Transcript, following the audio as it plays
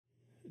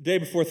Day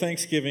before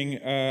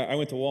Thanksgiving, I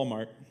went to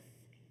Walmart.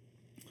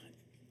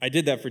 I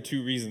did that for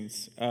two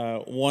reasons.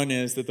 One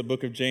is that the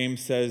book of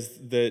James says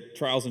that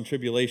trials and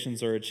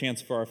tribulations are a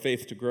chance for our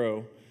faith to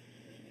grow.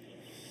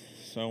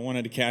 So I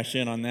wanted to cash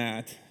in on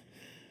that.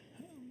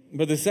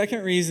 But the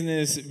second reason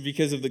is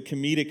because of the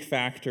comedic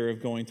factor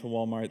of going to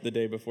Walmart the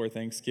day before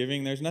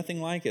Thanksgiving. There's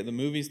nothing like it. The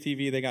movies,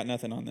 TV, they got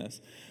nothing on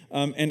this.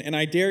 And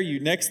I dare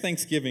you, next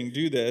Thanksgiving,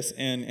 do this,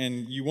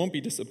 and you won't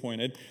be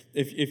disappointed.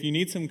 If you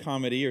need some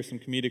comedy or some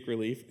comedic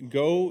relief,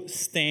 go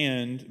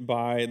stand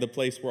by the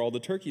place where all the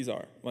turkeys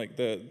are, like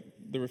the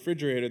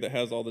refrigerator that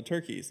has all the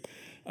turkeys.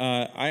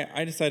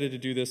 I decided to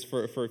do this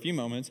for a few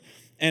moments.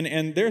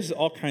 And there's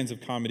all kinds of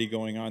comedy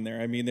going on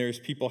there. I mean, there's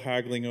people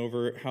haggling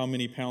over how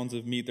many pounds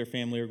of meat their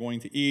family are going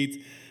to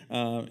eat.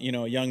 A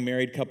young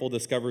married couple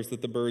discovers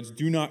that the birds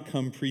do not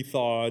come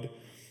pre-thawed.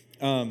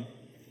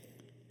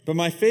 But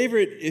my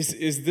favorite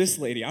is this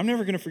lady. I'm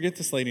never going to forget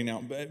this lady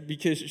now,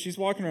 because she's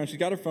walking around. She's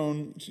got her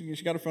phone. She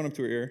got her phone up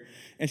to her ear,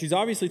 and she's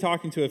obviously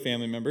talking to a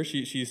family member.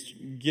 She's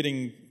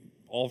getting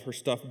all of her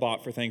stuff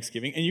bought for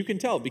Thanksgiving, and you can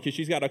tell because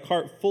she's got a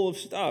cart full of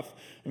stuff.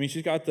 I mean,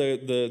 she's got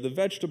the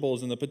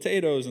vegetables and the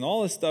potatoes and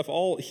all this stuff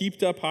all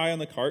heaped up high on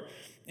the cart,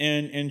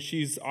 and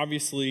she's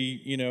obviously,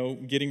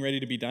 getting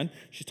ready to be done.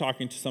 She's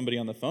talking to somebody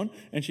on the phone,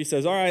 and she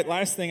says, all right,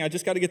 last thing, I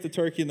just got to get the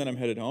turkey, and then I'm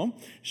headed home.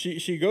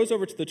 She goes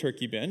over to the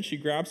turkey bin. She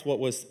grabs what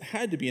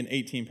had to be an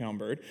 18-pound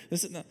bird.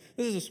 This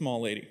is a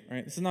small lady,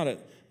 right? This is not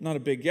a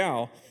big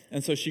gal.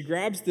 And so she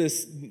grabs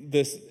this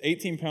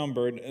 18-pound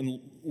bird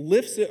and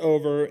lifts it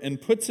over and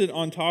puts it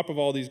on top of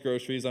all these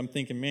groceries. I'm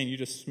thinking, man, you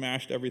just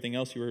smashed everything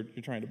else you're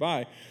trying to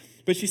buy.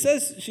 But she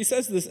says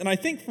this, and I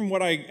think from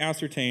what I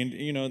ascertained,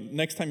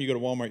 next time you go to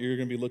Walmart, you're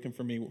going to be looking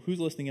for me.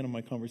 Who's listening in on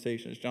my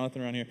conversation? Is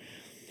Jonathan around here?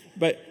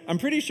 But I'm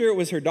pretty sure it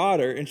was her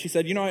daughter, and she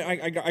said,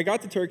 I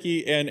got the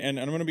turkey, and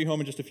I'm going to be home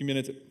in just a few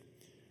minutes.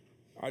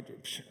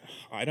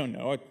 I don't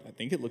know. I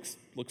think it looks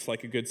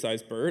like a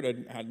good-sized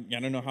bird. I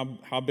don't know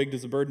how big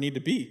does a bird need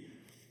to be.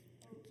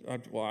 I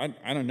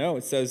don't know.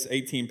 It says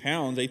 18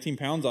 pounds. 18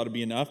 pounds ought to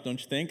be enough,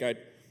 don't you think?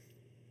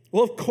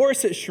 Well, of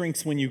course it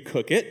shrinks when you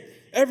cook it.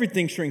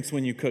 Everything shrinks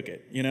when you cook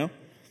it,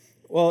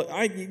 Well,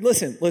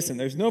 listen,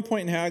 there's no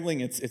point in haggling.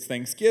 It's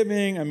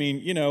Thanksgiving. I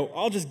mean,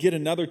 I'll just get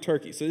another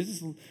turkey. So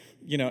this is,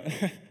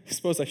 I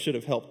suppose I should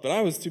have helped, but I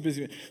was too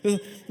busy.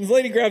 This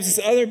lady grabs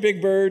this other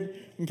big bird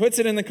and puts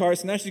it in the car.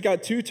 So now she's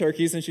got two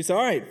turkeys, and she said,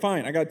 all right,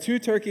 fine. I got two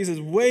turkeys.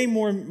 It's way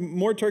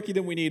more turkey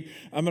than we need.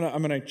 I'm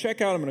gonna check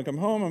out. I'm gonna come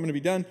home. I'm gonna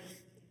be done.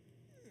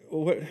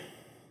 What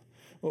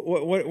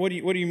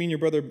do you mean your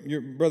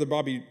brother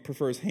Bobby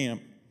prefers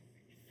ham?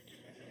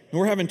 And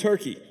we're having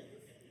turkey.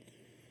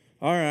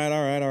 All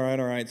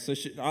right. So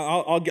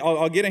I'll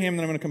get a ham, and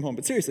then I'm going to come home.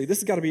 But seriously, this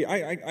has got to be.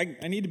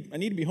 I need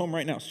to be home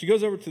right now. So she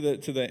goes over to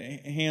the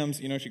hams.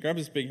 She grabs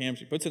this big ham.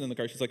 She puts it in the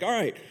car. She's like, all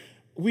right,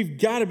 we've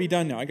got to be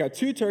done now. I got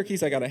two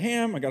turkeys. I got a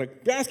ham. I got a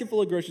basket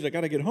full of groceries. I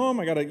got to get home.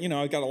 I got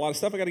a lot of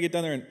stuff I got to get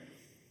done there. And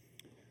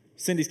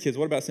Cindy's kids.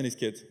 What about Cindy's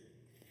kids?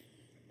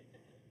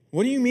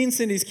 What do you mean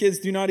Cindy's kids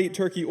do not eat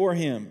turkey or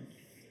ham?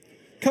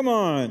 Come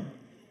on.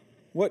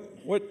 What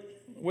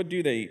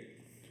do they eat?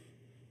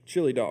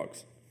 Chili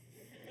dogs.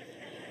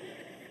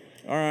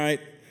 All right.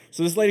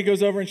 So this lady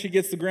goes over and she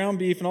gets the ground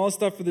beef and all this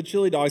stuff for the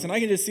chili dogs. And I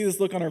can just see this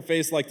look on her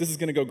face like this is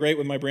going to go great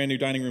with my brand new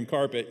dining room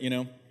carpet,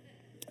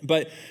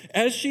 But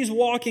as she's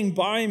walking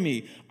by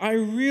me, I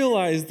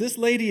realize this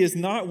lady is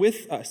not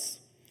with us.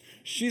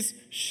 She's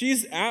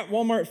at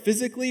Walmart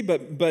physically,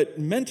 but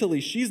mentally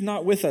she's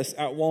not with us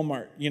at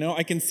Walmart.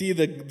 I can see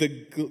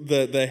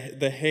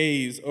the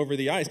haze over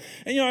the eyes.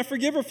 And I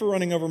forgive her for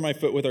running over my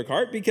foot with her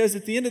cart, because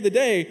at the end of the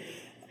day,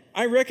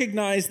 I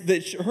recognize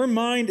that her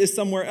mind is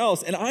somewhere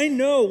else, and I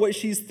know what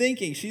she's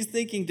thinking. She's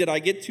thinking, did I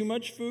get too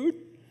much food?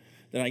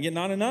 Did I get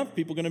not enough?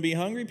 People going to be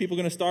hungry? People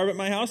going to starve at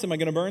my house? Am I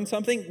going to burn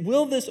something?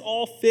 Will this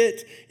all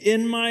fit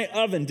in my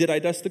oven? Did I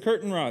dust the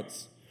curtain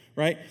rods?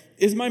 Right?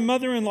 Is my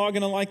mother-in-law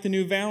going to like the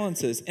new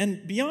valances?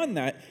 And beyond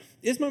that,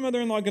 is my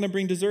mother-in-law going to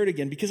bring dessert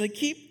again? Because I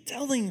keep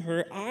telling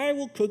her I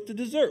will cook the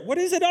dessert. What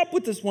is it up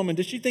with this woman?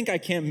 Does she think I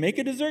can't make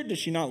a dessert? Does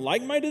she not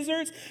like my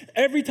desserts?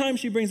 Every time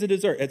she brings a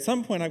dessert, at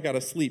some point I've got to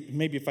sleep.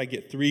 Maybe if I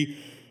get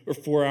 3 or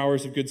 4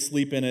 hours of good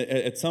sleep in it,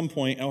 at some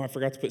point, I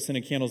forgot to put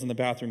scented candles in the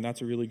bathroom.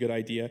 That's a really good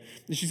idea.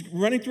 And she's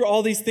running through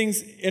all these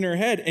things in her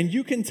head, and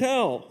you can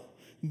tell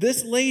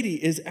this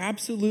lady is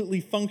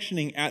absolutely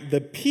functioning at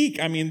the peak.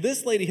 I mean,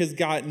 this lady has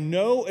got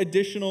no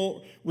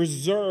additional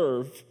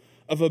reserve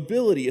of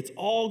ability. It's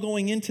all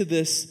going into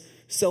this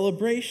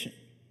celebration.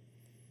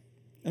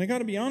 And I got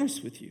to be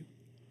honest with you.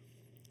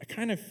 I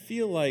kind of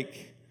feel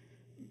like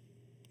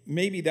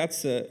maybe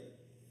that's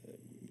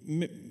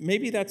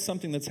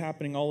something that's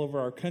happening all over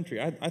our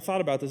country. I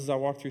thought about this as I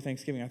walked through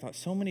Thanksgiving. I thought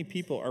so many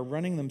people are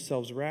running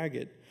themselves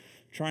ragged,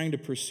 trying to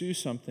pursue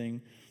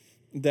something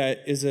that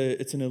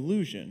it's an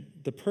illusion,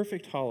 the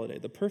perfect holiday,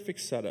 the perfect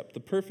setup, the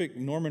perfect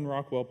Norman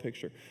Rockwell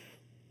picture.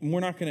 We're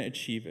not going to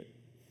achieve it.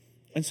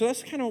 And so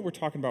that's kind of what we're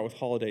talking about with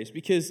holidays,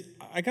 because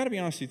I got to be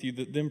honest with you,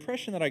 the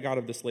impression that I got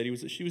of this lady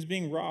was that she was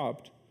being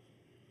robbed.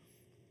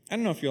 I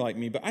don't know if you're like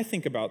me, but I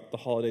think about the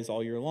holidays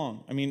all year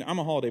long. I mean, I'm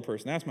a holiday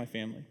person. That's my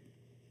family.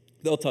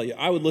 They'll tell you,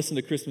 I would listen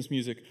to Christmas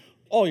music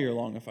all year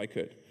long if I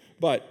could.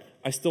 But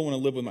I still want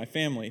to live with my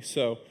family,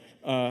 so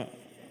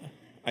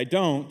I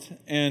don't.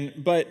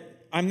 But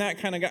I'm that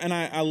kind of guy, and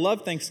I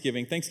love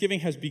Thanksgiving.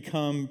 Thanksgiving has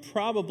become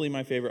probably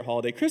my favorite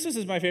holiday. Christmas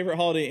is my favorite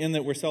holiday in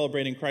that we're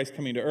celebrating Christ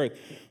coming to earth.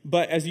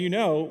 But as you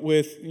know,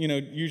 with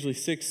usually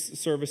 6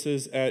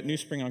 services at New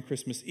Spring on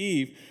Christmas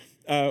Eve,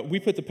 we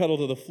put the pedal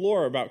to the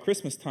floor about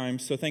Christmas time.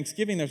 So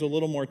Thanksgiving, there's a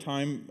little more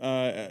time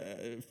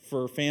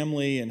for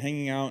family and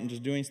hanging out and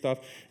just doing stuff.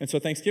 And so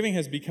Thanksgiving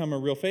has become a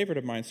real favorite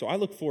of mine. So I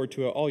look forward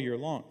to it all year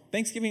long.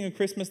 Thanksgiving and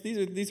Christmas,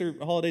 these are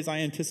holidays I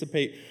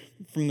anticipate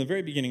from the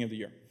very beginning of the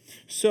year.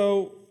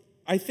 So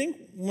I think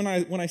when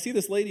I see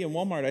this lady in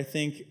Walmart, I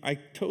think I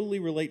totally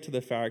relate to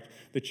the fact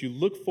that you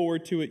look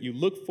forward to it,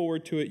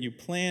 you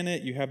plan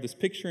it, you have this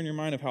picture in your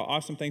mind of how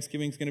awesome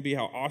Thanksgiving is going to be,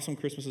 how awesome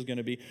Christmas is going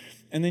to be,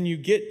 and then you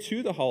get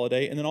to the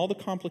holiday, and then all the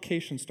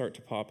complications start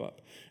to pop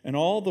up, and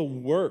all the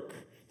work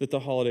that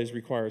the holidays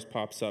requires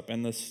pops up,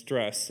 and the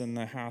stress and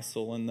the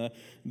hassle and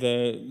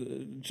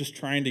the just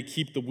trying to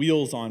keep the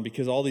wheels on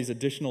because all these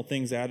additional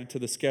things added to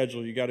the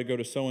schedule. You got to go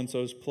to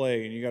so-and-so's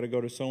play, and you got to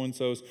go to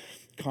so-and-so's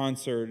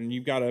concert, and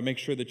you've got to make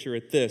sure that you're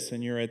at this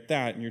and you're at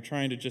that, and you're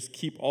trying to just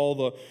keep all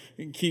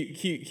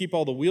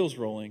the wheels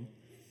rolling.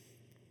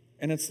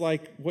 And it's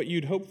like what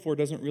you'd hope for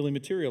doesn't really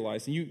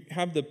materialize. And you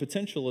have the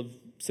potential of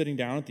sitting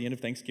down at the end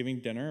of Thanksgiving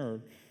dinner or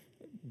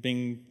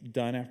being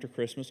done after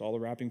Christmas, all the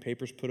wrapping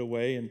papers put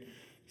away, and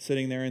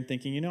sitting there and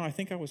thinking, I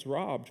think I was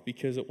robbed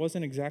because it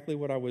wasn't exactly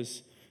what I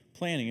was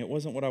planning. It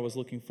wasn't what I was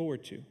looking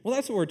forward to. Well,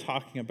 that's what we're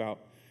talking about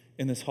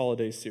in this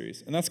holiday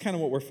series. And that's kind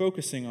of what we're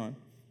focusing on.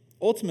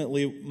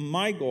 Ultimately,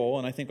 my goal,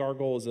 and I think our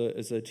goal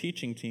as a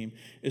teaching team,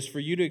 is for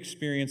you to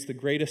experience the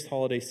greatest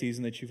holiday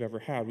season that you've ever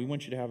had. We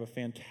want you to have a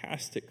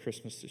fantastic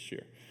Christmas this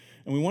year.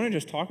 And we want to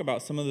just talk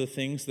about some of the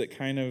things that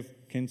kind of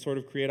can sort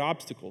of create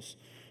obstacles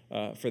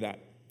for that.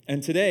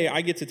 And today,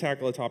 I get to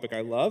tackle a topic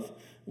I love.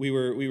 We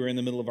were in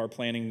the middle of our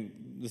planning.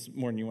 This is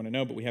more than you want to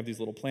know, but we have these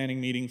little planning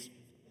meetings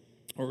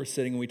where we're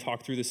sitting and we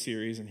talk through the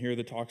series, and here are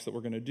the talks that we're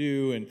going to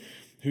do, and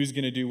who's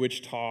going to do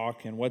which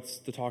talk, and what's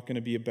the talk going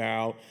to be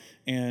about.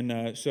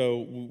 And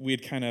so we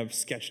had kind of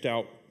sketched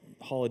out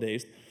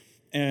holidays.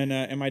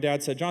 And my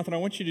dad said, Jonathan, I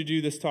want you to do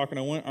this talk, and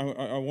I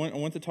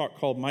want the talk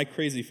called My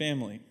Crazy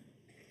Family.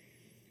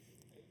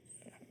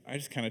 I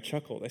just kind of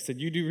chuckled. I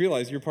said, you do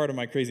realize you're part of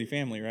my crazy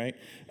family, right?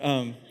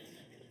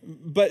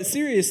 But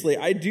seriously,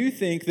 I do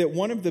think that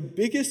one of the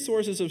biggest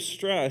sources of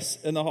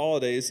stress in the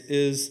holidays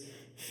is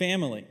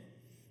family.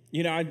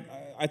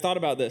 I thought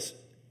about this.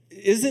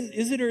 Is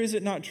it or is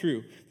it not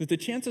true that the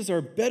chances are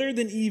better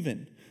than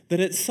even that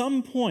at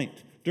some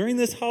point during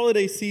this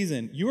holiday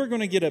season, you are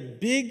going to get a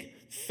big,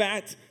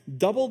 fat,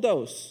 double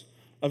dose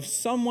of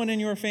someone in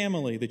your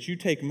family that you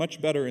take much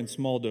better in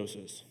small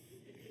doses?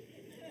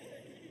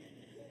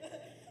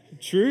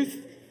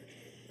 Truth?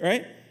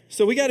 Right?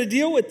 So we got to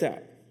deal with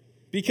that.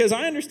 Because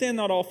I understand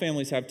not all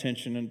families have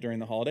tension during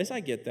the holidays. I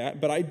get that.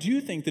 But I do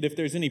think that if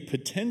there's any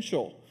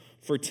potential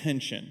for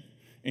tension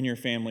in your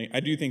family,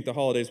 I do think the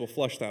holidays will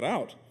flush that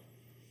out.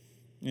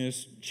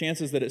 There's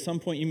chances that at some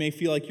point you may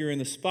feel like you're in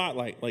the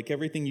spotlight, like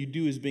everything you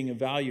do is being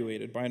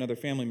evaluated by another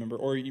family member.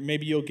 Or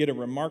maybe you'll get a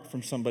remark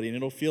from somebody and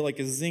it'll feel like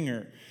a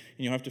zinger, and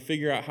you'll have to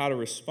figure out how to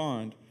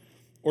respond.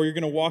 Or you're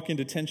going to walk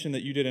into tension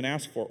that you didn't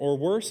ask for. Or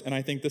worse, and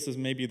I think this is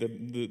maybe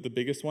the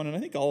biggest one, and I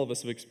think all of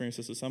us have experienced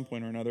this at some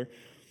point or another,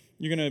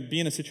 you're going to be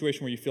in a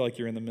situation where you feel like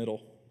you're in the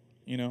middle.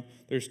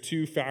 There's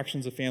 2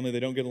 factions of family. They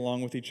don't get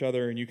along with each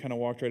other, and you kind of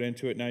walked right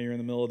into it. Now you're in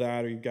the middle of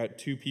that, or you've got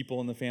 2 people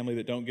in the family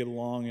that don't get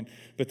along,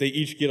 but they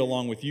each get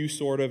along with you,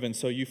 sort of, and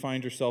so you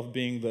find yourself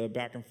being the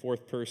back and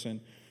forth person.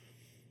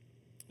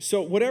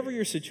 So whatever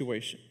your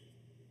situation,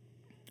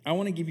 I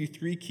want to give you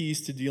 3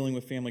 keys to dealing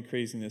with family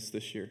craziness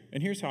this year,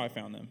 and here's how I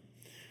found them.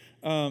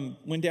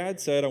 When Dad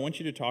said, I want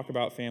you to talk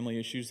about family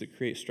issues that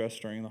create stress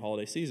during the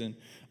holiday season,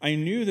 I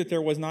knew that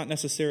there was not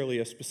necessarily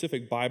a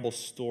specific Bible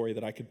story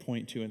that I could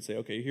point to and say,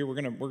 okay, here we're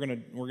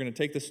gonna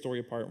take this story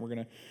apart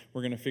and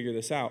we're gonna figure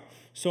this out.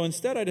 So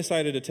instead, I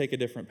decided to take a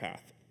different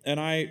path. And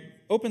I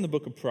opened the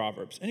book of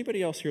Proverbs.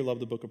 Anybody else here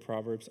love the book of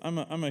Proverbs? I'm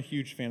a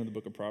huge fan of the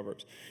book of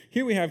Proverbs.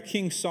 Here we have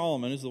King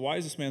Solomon, who's the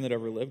wisest man that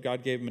ever lived.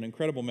 God gave him an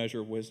incredible measure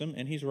of wisdom,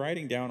 and he's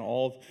writing down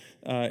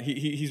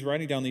he's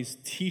writing down these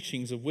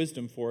teachings of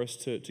wisdom for us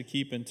to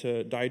keep and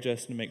to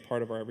digest and make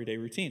part of our everyday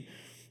routine.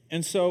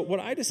 And so what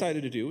I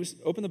decided to do was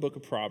open the book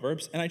of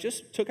Proverbs, and I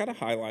just took out a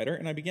highlighter,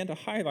 and I began to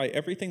highlight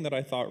everything that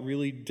I thought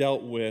really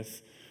dealt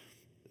with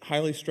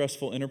highly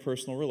stressful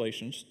interpersonal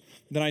relations.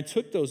 Then I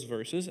took those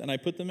verses and I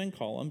put them in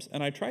columns,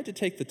 and I tried to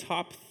take the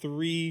top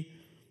 3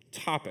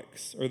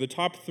 topics or the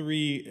top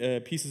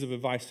 3 pieces of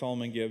advice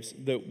Solomon gives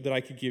that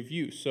I could give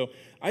you. So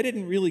I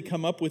didn't really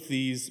come up with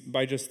these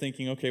by just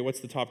thinking, okay, what's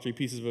the top 3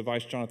 pieces of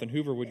advice Jonathan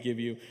Hoover would give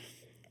you?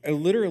 I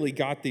literally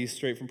got these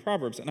straight from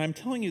Proverbs, and I'm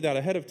telling you that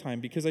ahead of time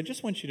because I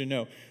just want you to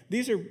know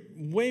these are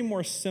way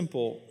more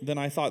simple than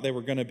I thought they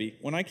were going to be.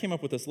 When I came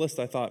up with this list,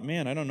 I thought,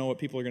 man, I don't know what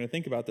people are going to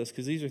think about this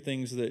because these are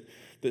things that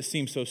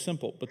seem so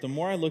simple. But the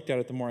more I looked at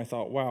it, the more I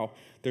thought, wow,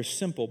 they're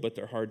simple, but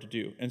they're hard to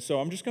do. And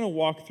so I'm just going to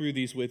walk through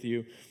these with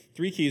you.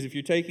 3 keys, if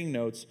you're taking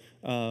notes,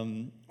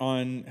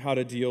 on how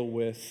to deal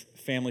with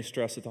family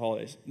stress at the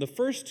holidays. The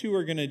first 2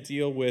 are going to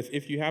deal with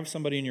if you have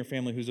somebody in your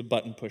family who's a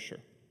button pusher.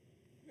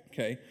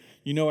 Okay?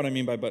 You know what I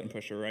mean by button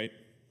pusher, right?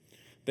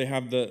 They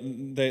have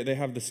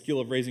the skill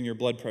of raising your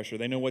blood pressure.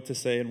 They know what to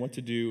say and what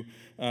to do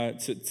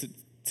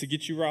to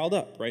get you riled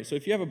up, right? So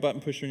if you have a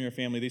button pusher in your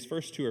family, these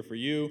first 2 are for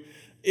you.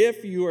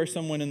 If you are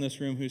someone in this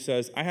room who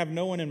says, I have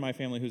no one in my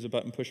family who's a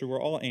button pusher,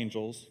 we're all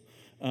angels.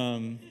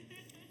 The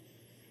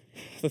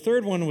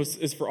third one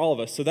is for all of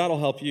us, so that'll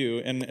help you.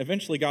 And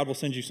eventually God will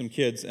send you some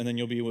kids, and then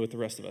you'll be with the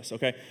rest of us,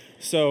 okay?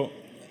 So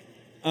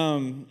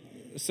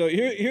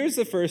here's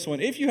the first one.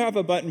 If you have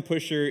a button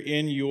pusher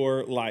in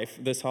your life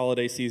this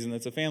holiday season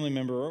that's a family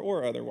member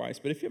or otherwise,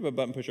 but if you have a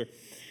button pusher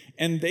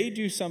and they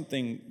do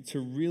something to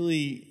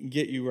really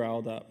get you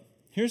riled up,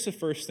 here's the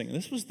first thing.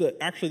 This was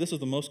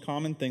the most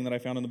common thing that I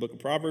found in the book of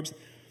Proverbs,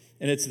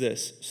 and it's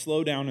this: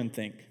 slow down and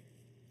think.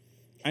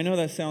 I know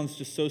that sounds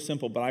just so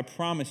simple, but I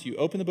promise you,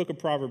 open the book of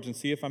Proverbs and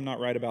see if I'm not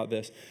right about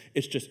this.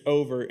 It's just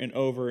over and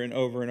over and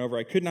over and over.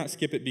 I could not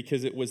skip it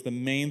because it was the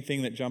main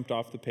thing that jumped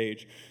off the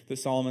page that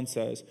Solomon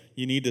says.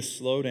 You need to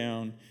slow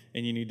down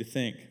and you need to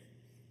think.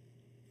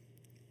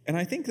 And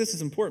I think this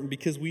is important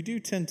because we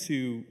tend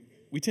to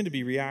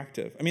be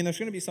reactive. I mean, there's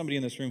going to be somebody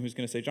in this room who's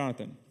going to say,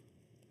 Jonathan,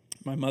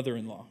 my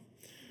mother-in-law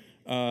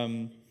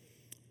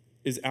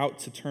is out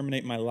to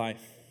terminate my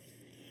life.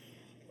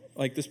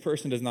 Like, this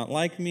person does not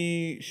like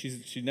me.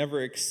 She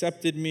never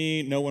accepted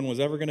me. No one was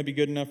ever going to be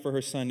good enough for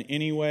her son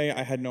anyway.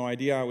 I had no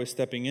idea I was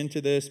stepping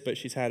into this, but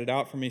she's had it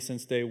out for me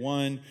since day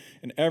one.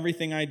 And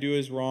everything I do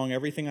is wrong.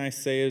 Everything I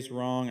say is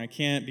wrong. I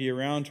can't be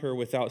around her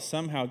without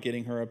somehow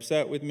getting her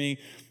upset with me.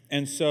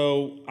 And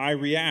so I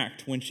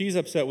react. When she's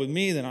upset with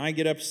me, then I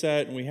get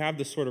upset, and we have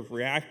this sort of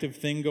reactive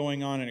thing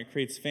going on, and it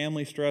creates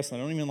family stress.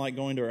 And I don't even like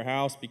going to her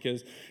house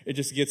because it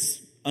just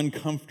gets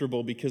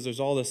uncomfortable because there's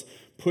all this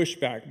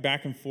pushback,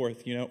 back and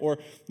forth, Or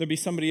there'd be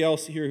somebody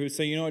else here who'd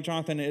say, you know what,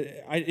 Jonathan,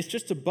 it's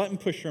just a button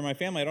pusher in my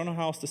family. I don't know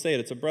how else to say it.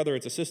 It's a brother,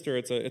 it's a sister,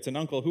 it's an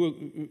uncle,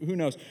 who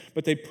knows?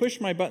 But they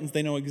push my buttons.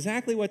 They know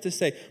exactly what to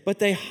say, but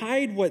they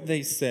hide what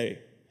they say,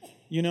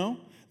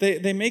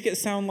 They make it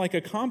sound like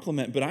a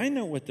compliment, but I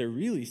know what they're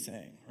really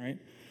saying, right?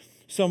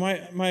 So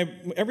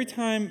every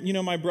time,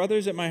 my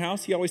brother's at my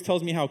house, he always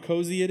tells me how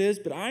cozy it is,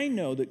 but I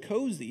know that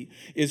cozy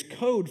is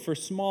code for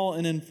small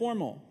and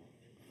informal.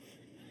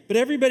 But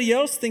everybody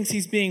else thinks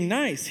he's being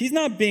nice. He's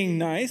not being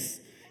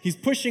nice. He's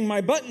pushing my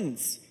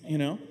buttons,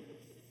 The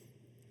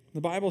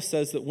Bible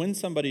says that when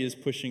somebody is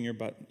pushing your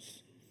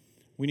buttons,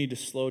 we need to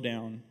slow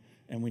down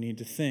and we need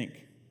to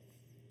think.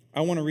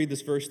 I want to read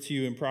this verse to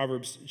you in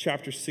Proverbs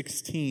chapter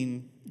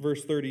 16,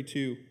 verse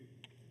 32.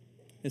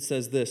 It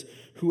says this: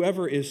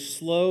 whoever is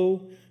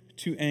slow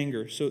to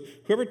anger, so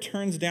whoever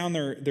turns down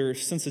their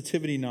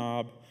sensitivity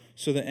knob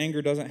so that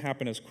anger doesn't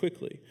happen as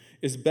quickly,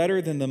 is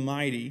better than the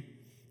mighty,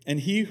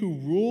 and he who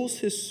rules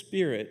his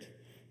spirit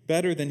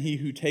better than he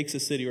who takes a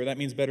city, or that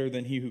means better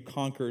than he who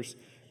conquers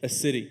a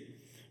city.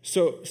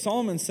 So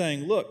Solomon's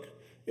saying, look,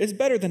 it's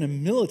better than a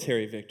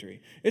military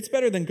victory. It's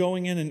better than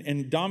going in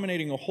and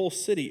dominating a whole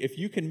city if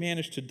you can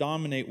manage to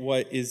dominate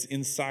what is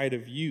inside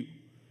of you.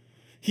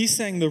 He's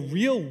saying the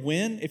real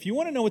win, if you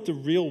want to know what the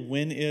real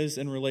win is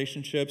in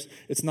relationships,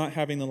 it's not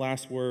having the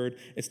last word.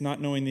 It's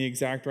not knowing the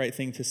exact right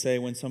thing to say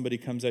when somebody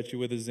comes at you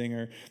with a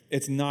zinger.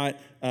 It's not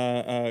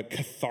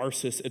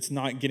catharsis. It's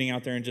not getting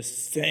out there and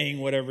just saying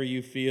whatever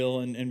you feel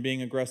and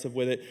being aggressive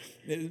with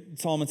it.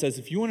 Solomon says,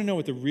 if you want to know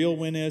what the real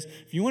win is,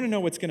 if you want to know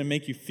what's going to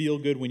make you feel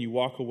good when you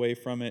walk away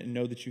from it and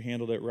know that you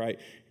handled it right,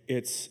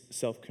 it's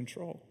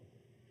self-control.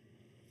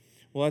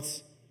 Well,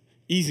 that's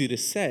easy to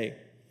say.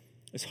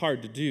 It's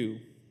hard to do.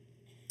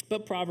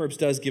 But Proverbs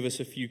does give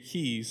us a few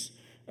keys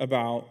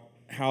about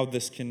how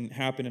this can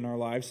happen in our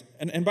lives.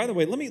 And by the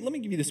way, let me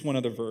give you this one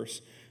other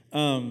verse.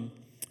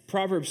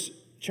 Proverbs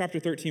chapter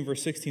 13,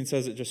 verse 16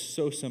 says it just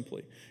so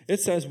simply. It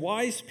says,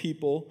 wise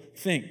people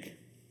think.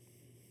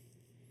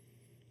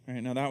 All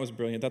right, now that was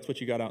brilliant. That's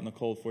what you got out in the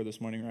cold for this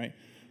morning, right?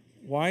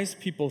 Wise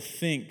people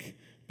think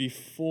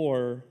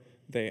before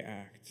they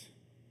act.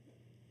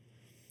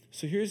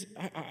 So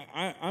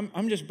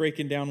I'm just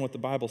breaking down what the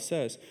Bible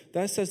says.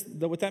 That says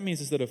that what that means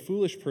is that a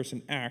foolish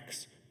person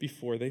acts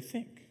before they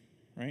think,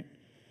 right?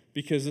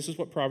 Because this is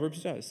what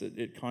Proverbs does.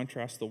 It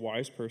contrasts the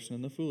wise person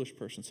and the foolish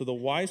person. So the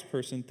wise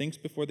person thinks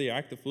before they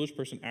act. The foolish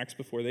person acts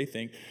before they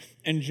think.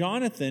 And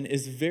Jonathan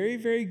is very,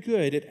 very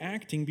good at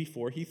acting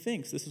before he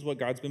thinks. This is what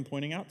God's been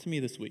pointing out to me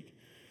this week.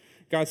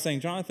 God's saying,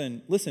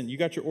 Jonathan, listen, you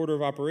got your order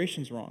of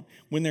operations wrong.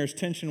 When there's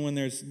tension, when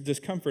there's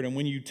discomfort, and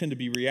when you tend to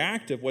be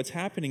reactive, what's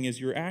happening is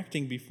you're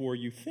acting before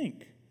you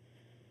think.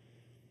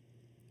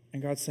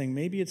 And God's saying,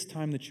 maybe it's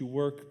time that you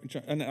work,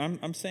 and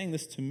I'm saying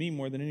this to me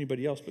more than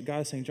anybody else, but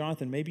God is saying,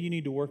 Jonathan, maybe you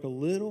need to work a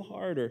little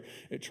harder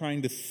at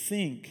trying to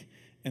think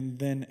and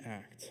then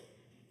act.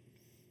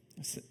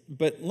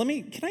 But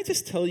can I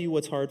just tell you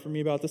what's hard for me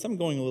about this? I'm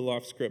going a little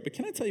off script, but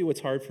can I tell you what's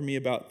hard for me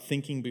about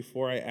thinking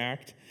before I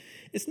act?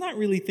 It's not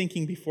really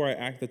thinking before I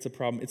act that's a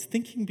problem. It's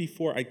thinking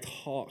before I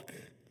talk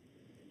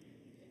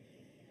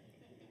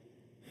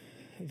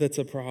that's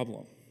a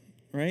problem.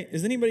 Right?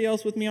 Is anybody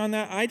else with me on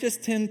that? I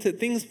just tend to,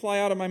 things fly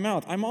out of my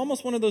mouth. I'm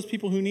almost one of those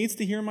people who needs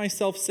to hear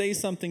myself say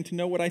something to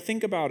know what I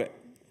think about it.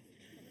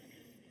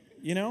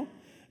 You know?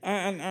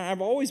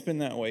 I've always been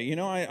that way. You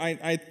know,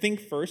 I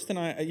think first and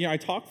I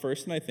talk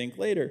first and I think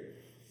later.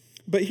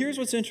 But here's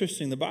what's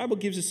interesting. The Bible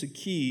gives us a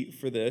key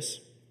for this.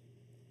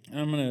 And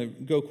I'm going to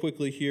go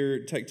quickly here,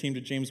 tech team,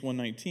 to James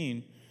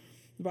 1:19.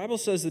 The Bible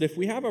says that if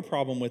we have a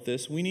problem with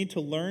this, we need to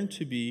learn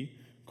to be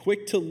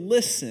quick to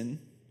listen,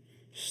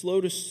 slow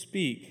to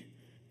speak,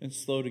 and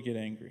slow to get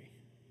angry.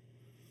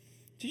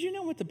 Did you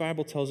know what the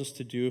Bible tells us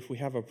to do if we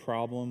have a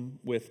problem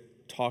with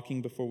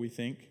talking before we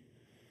think?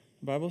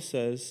 The Bible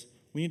says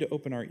we need to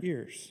open our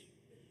ears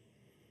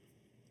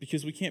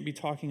because we can't be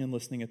talking and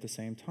listening at the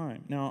same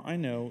time. Now, I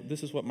know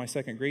this is what my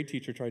second grade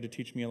teacher tried to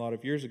teach me a lot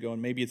of years ago,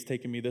 and maybe it's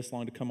taken me this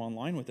long to come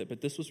online with it,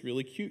 but this was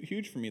really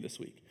huge for me this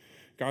week.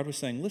 God was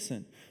saying,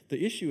 listen,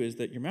 the issue is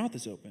that your mouth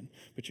is open,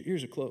 but your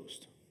ears are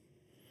closed.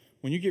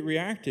 When you get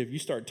reactive, you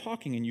start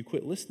talking and you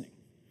quit listening.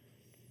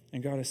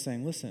 And God is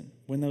saying, listen,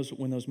 when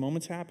those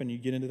moments happen, you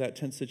get into that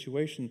tense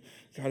situation,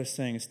 God is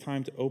saying it's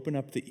time to open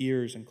up the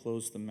ears and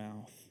close the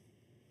mouth.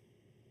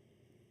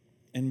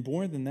 And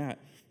more than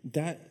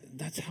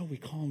that's how we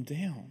calm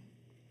down.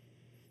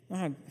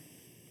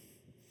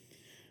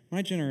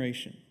 My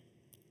generation,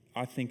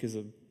 I think, is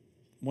a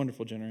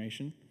wonderful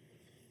generation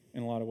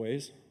in a lot of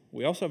ways.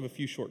 We also have a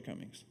few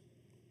shortcomings.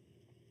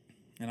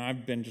 And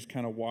I've been just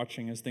kind of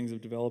watching as things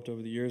have developed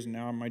over the years, and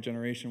now in my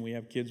generation, we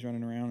have kids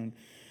running around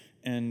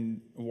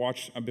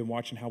I've been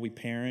watching how we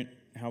parent,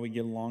 how we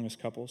get along as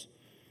couples.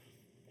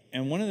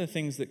 And one of the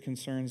things that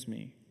concerns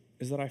me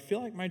is that I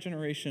feel like my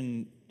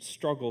generation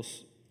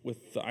struggles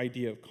with the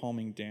idea of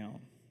calming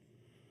down.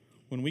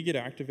 When we get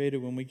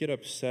activated, when we get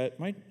upset,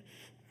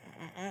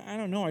 I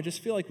don't know, I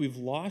just feel like we've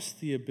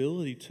lost the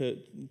ability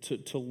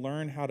to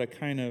learn how to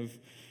kind of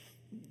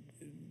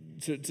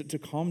to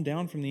calm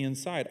down from the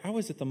inside. I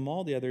was at the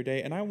mall the other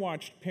day, and I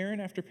watched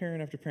parent after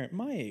parent after parent,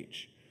 my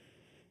age,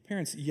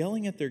 parents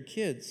yelling at their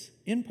kids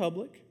in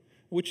public,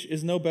 which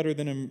is no better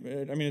than,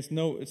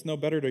 it's no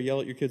better to yell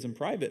at your kids in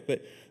private,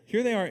 but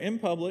here they are in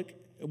public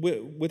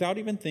without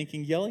even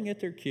thinking, yelling at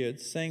their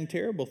kids, saying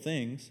terrible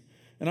things,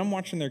 and I'm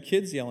watching their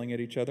kids yelling at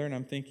each other, and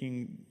I'm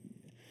thinking,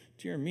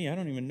 dear me, I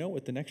don't even know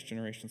what the next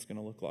generation's going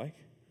to look like.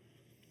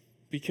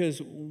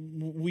 Because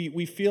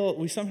we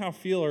somehow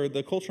feel, or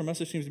the cultural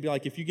message seems to be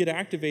like, if you get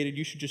activated,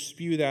 you should just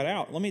spew that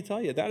out. Let me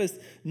tell you,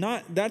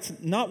 that's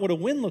not what a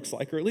win looks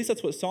like, or at least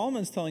that's what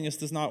Solomon's telling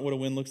us is not what a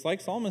win looks like.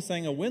 Solomon's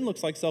saying a win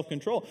looks like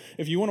self-control.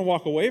 If you want to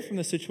walk away from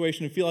the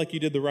situation and feel like you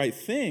did the right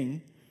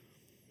thing,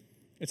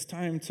 it's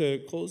time to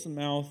close the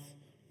mouth,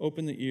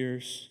 open the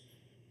ears,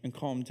 and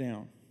calm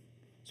down.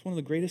 It's one of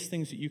the greatest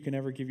things that you can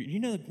ever give.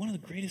 One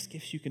of the greatest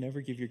gifts you can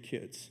ever give your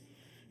kids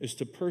is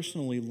to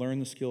personally learn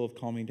the skill of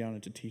calming down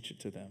and to teach it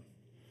to them.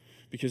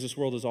 Because this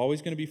world is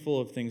always going to be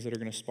full of things that are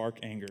going to spark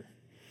anger.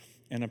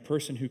 And a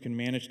person who can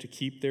manage to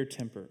keep their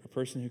temper, a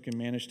person who can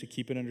manage to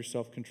keep it under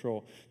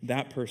self-control,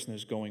 that person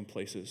is going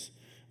places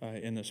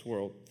in this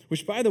world.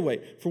 Which, by the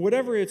way, for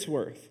whatever it's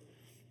worth,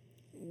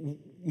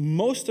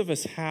 most of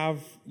us have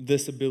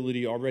this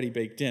ability already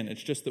baked in.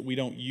 It's just that we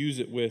don't use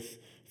it with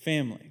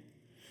family.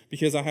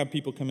 Because I have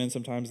people come in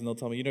sometimes and they'll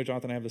tell me,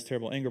 Jonathan, I have this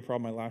terrible anger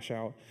problem. I lash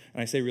out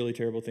and I say really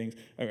terrible things.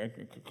 I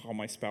call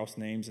my spouse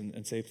names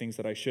and say things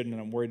that I shouldn't.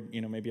 And I'm worried,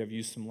 maybe I've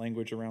used some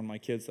language around my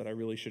kids that I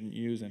really shouldn't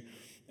use.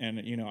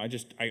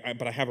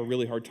 But I have a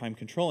really hard time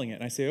controlling it.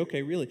 And I say,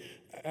 okay, really,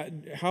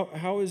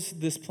 how is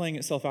this playing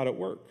itself out at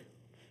work?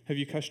 Have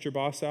you cussed your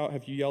boss out?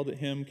 Have you yelled at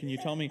him? Can you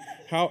tell me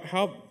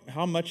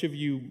how much have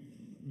you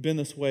been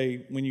this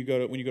way when you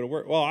go to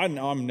work? Well, I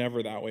know I'm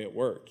never that way at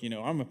work.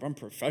 I'm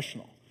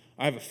professional.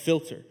 I have a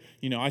filter.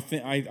 I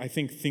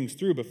think things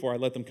through before I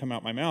let them come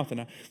out my mouth,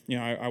 and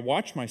I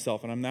watch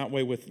myself, and I'm that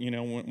way with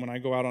when I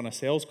go out on a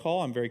sales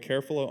call, I'm very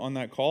careful on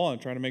that call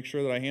and try to make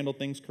sure that I handle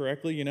things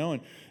correctly.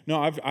 And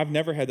no, I've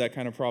never had that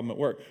kind of problem at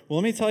work. Well,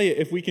 let me tell you,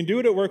 if we can do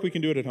it at work, we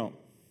can do it at home.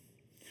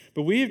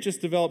 But we have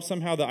just developed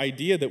somehow the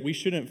idea that we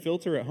shouldn't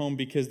filter at home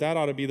because that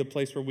ought to be the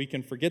place where we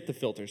can forget the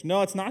filters.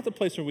 No, it's not the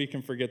place where we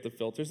can forget the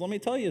filters. Let me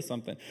tell you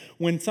something.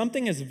 When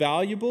something is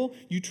valuable,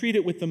 you treat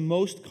it with the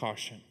most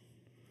caution.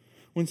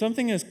 When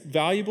something is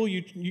valuable,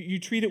 you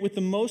treat it with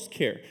the most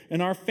care. And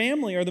our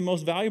family are the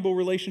most valuable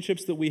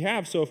relationships that we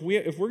have. So if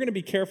we're going to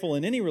be careful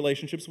in any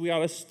relationships, we ought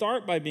to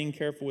start by being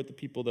careful with the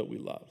people that we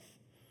love.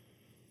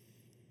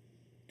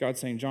 God's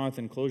saying,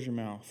 Jonathan, close your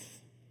mouth,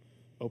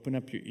 open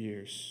up your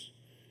ears,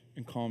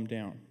 and calm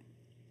down.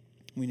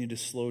 We need to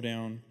slow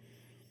down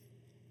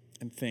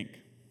and think.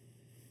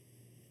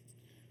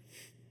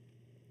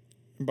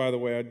 And by the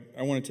way,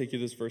 I want to take you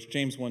to this verse,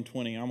 James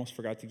 1:20. I almost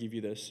forgot to give you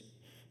this.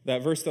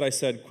 That verse that I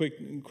said, quick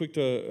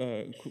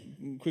to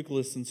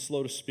listen,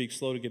 slow to speak,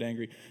 slow to get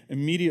angry.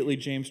 Immediately,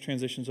 James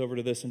transitions over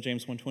to this in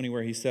James 1:20,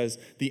 where he says,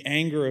 "The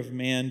anger of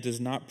man does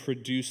not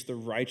produce the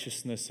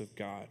righteousness of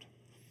God."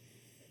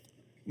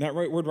 And that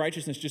word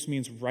righteousness just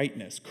means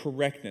rightness,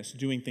 correctness,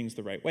 doing things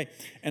the right way.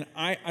 And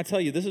I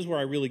tell you, this is where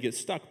I really get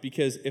stuck,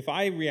 because if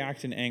I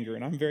react in anger,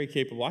 and I'm very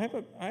capable, I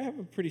have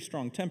a pretty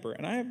strong temper,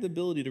 and I have the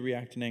ability to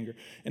react in anger.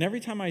 And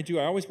every time I do,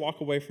 I always walk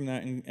away from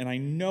that, and I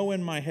know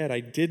in my head I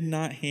did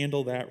not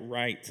handle that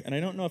right. And I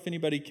don't know if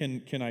anybody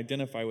can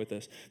identify with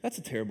this. That's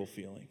a terrible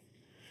feeling.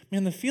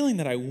 Man, the feeling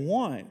that I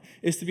want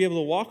is to be able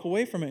to walk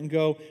away from it and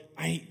go,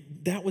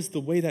 that was the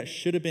way that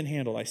should have been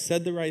handled. I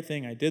said the right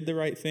thing. I did the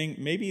right thing.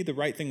 Maybe the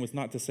right thing was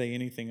not to say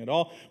anything at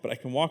all, but I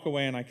can walk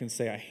away and I can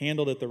say I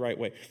handled it the right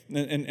way.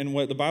 And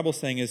what the Bible's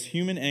saying is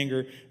human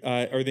anger,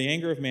 or the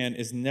anger of man,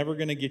 is never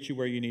going to get you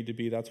where you need to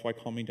be. That's why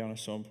calming down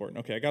is so important.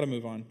 Okay, I got to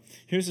move on.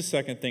 Here's the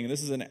second thing.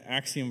 This is an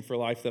axiom for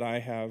life that I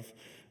have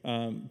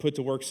put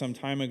to work some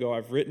time ago.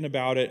 I've written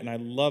about it, and I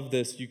love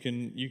this. You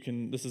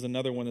can. This is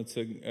another one that's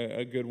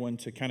a good one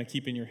to kind of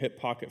keep in your hip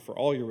pocket for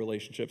all your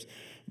relationships.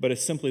 But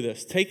it's simply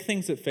this: take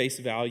things at face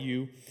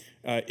value,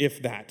 if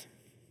that.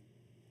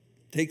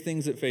 Take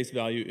things at face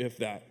value, if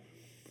that.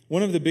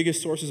 One of the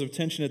biggest sources of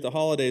tension at the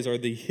holidays are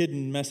the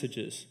hidden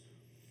messages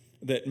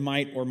that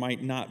might or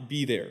might not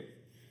be there.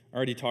 I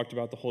already talked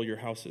about the whole your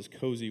house is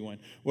cozy one.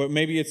 Well,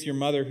 maybe it's your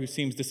mother who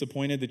seems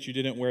disappointed that you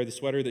didn't wear the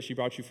sweater that she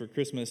bought you for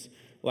Christmas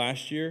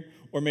last year.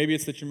 Or maybe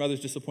it's that your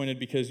mother's disappointed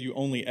because you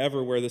only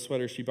ever wear the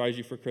sweater she buys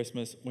you for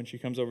Christmas when she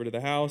comes over to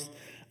the house.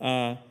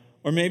 Or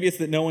maybe it's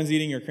that no one's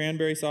eating your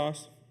cranberry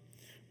sauce.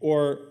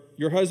 Or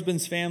your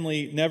husband's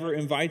family never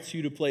invites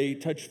you to play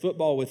touch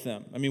football with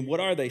them. I mean, what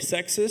are they,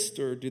 sexist,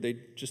 or do they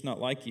just not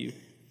like you?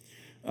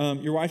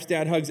 Your wife's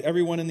dad hugs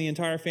everyone in the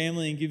entire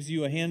family and gives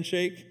you a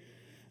handshake.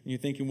 And you're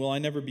thinking, will I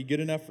never be good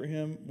enough for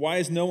him? Why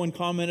has no one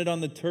commented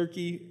on the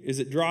turkey? Is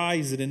it dry?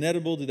 Is it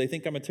inedible? Do they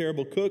think I'm a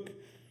terrible cook?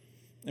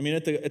 I mean,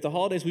 at the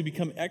holidays, we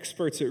become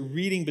experts at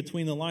reading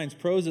between the lines,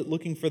 pros at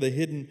looking for the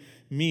hidden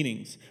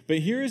meanings. But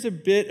here is a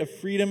bit of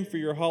freedom for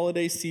your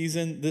holiday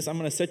season. I'm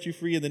going to set you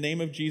free in the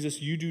name of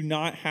Jesus. You do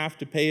not have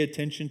to pay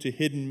attention to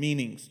hidden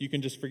meanings. You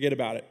can just forget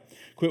about it.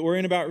 Quit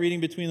worrying about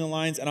reading between the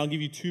lines, and I'll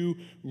give you 2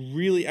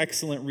 really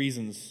excellent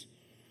reasons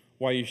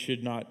why you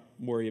should not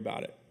worry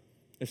about it.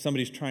 If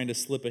somebody's trying to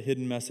slip a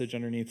hidden message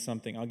underneath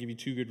something, I'll give you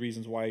 2 good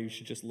reasons why you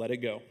should just let it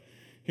go.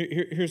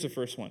 Here's the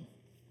first one.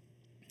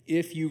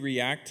 If you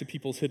react to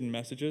people's hidden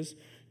messages,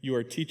 you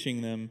are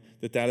teaching them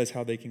that is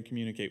how they can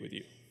communicate with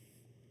you,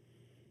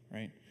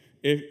 right?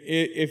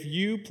 If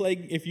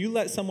you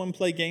let someone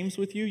play games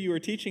with you, you are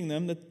teaching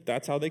them that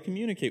that's how they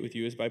communicate with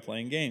you, is by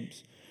playing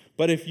games.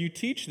 But if you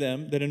teach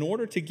them that in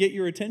order to get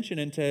your attention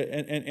and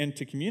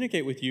to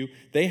communicate with you,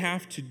 they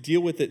have to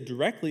deal with it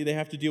directly, they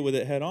have to deal with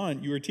it head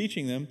on, you are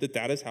teaching them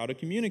that is how to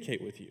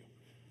communicate with you.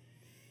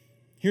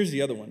 Here's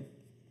the other one.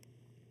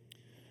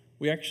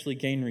 We actually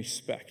gain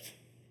respect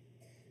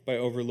by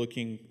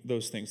overlooking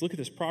those things. Look at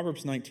this,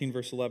 Proverbs 19,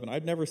 verse 11.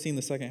 I've never seen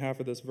the second half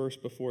of this verse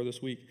before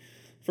this week.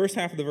 First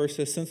half of the verse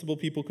says, sensible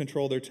people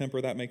control their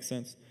temper. That makes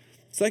sense.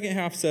 Second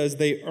half says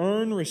they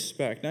earn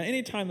respect. Now,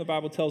 anytime the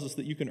Bible tells us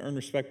that you can earn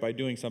respect by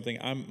doing something,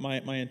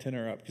 my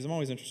antenna are up, because I'm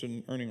always interested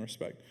in earning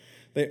respect.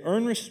 They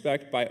earn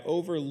respect by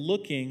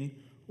overlooking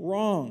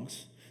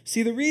wrongs.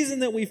 See, the reason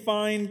that we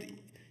find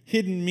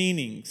hidden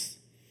meanings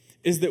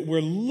is that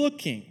we're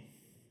looking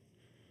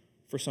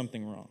for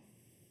something wrong.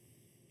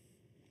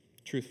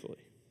 Truthfully.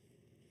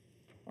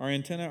 Our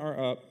antenna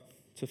are up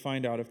to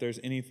find out if there's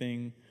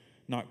anything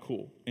not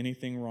cool,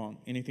 anything wrong,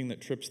 anything that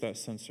trips that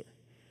sensor.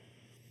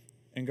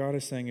 And God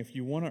is saying, if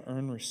you want to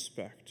earn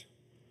respect,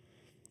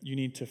 you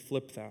need to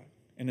flip that.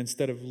 And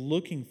instead of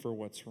looking for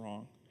what's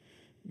wrong,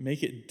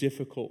 make it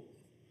difficult.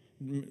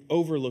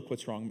 Overlook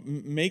what's wrong.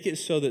 Make it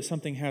so that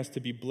something has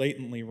to be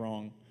blatantly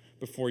wrong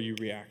before you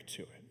react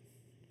to it.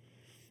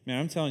 Man,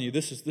 I'm telling you,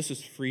 this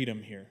is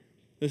freedom here.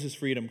 This is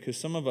freedom, because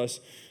some of us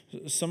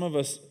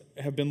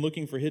have been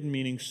looking for hidden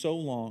meaning so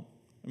long.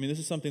 I mean, this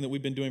is something that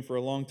we've been doing for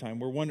a long time.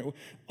 We're wondering,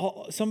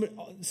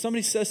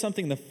 somebody says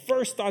something, the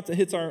first thought that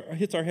hits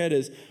our head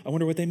is, I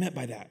wonder what they meant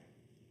by that,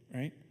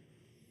 right?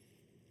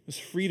 There's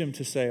freedom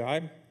to say,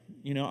 I'm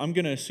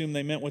going to assume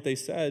they meant what they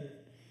said,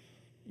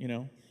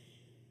 and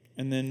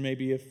then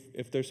maybe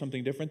if there's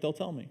something different, they'll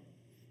tell me.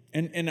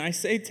 And I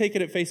say take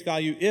it at face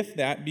value, if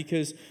that,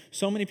 because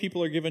so many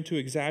people are given to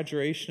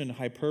exaggeration and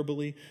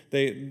hyperbole.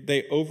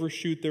 They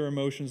overshoot their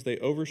emotions. They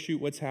overshoot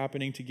what's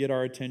happening to get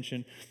our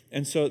attention.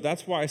 And so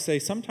that's why I say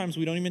sometimes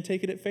we don't even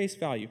take it at face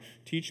value.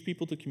 Teach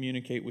people to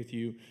communicate with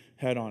you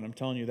head on. I'm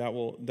telling you, that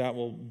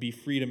will be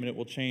freedom, and it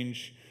will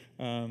change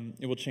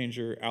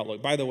your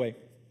outlook. By the way,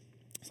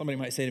 somebody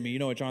might say to me,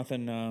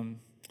 Jonathan,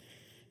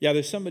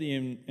 there's somebody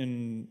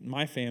in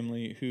my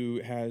family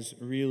who has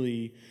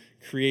really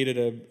created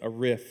a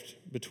rift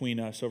between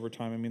us over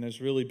time. I mean,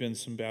 there's really been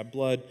some bad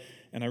blood,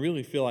 and I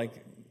really feel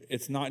like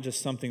it's not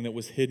just something that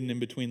was hidden in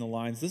between the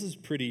lines. This is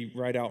pretty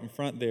right out in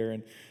front there.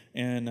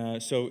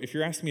 And so if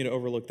you're asking me to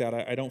overlook that,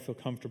 I don't feel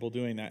comfortable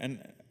doing that.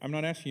 And I'm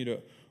not asking you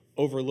to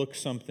overlook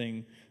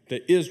something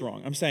that is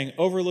wrong. I'm saying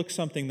overlook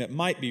something that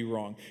might be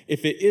wrong.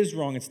 If it is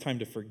wrong, it's time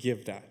to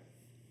forgive that.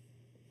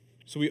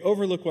 So we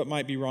overlook what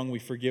might be wrong, we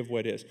forgive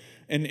what is.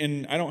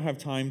 And I don't have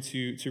time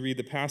to read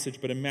the passage,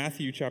 but in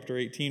Matthew chapter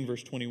 18,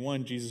 verse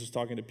 21, Jesus is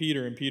talking to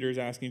Peter, and Peter is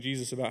asking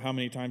Jesus about how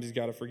many times he's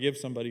got to forgive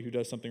somebody who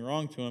does something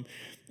wrong to him.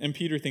 And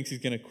Peter thinks he's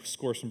going to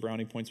score some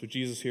brownie points with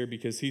Jesus here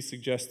because he's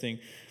suggesting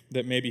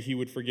that maybe he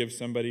would forgive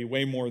somebody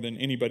way more than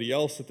anybody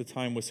else at the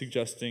time was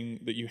suggesting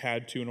that you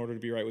had to in order to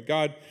be right with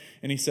God.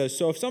 And he says,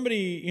 so if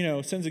somebody,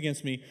 sins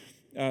against me,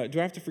 do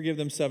I have to forgive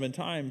them 7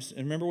 times? And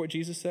remember what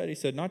Jesus said? He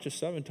said, not just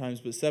 7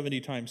 times, but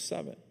 70 times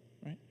 7,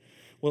 right?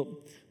 Well,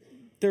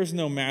 there's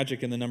no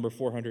magic in the number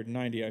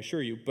 490, I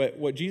assure you. But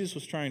what Jesus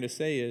was trying to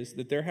say is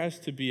that there has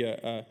to be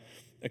a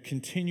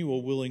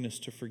continual willingness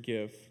to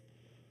forgive.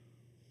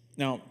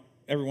 Now,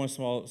 every once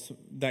in a while,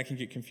 that can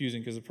get confusing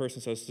because the person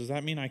says, does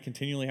that mean I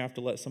continually have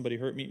to let somebody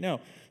hurt me?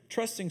 No.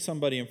 Trusting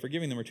somebody and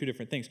forgiving them are 2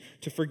 different things.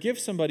 To forgive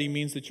somebody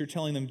means that you're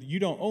telling them, you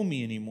don't owe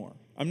me anymore.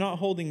 I'm not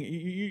holding,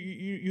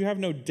 you have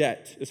no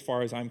debt as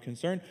far as I'm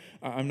concerned.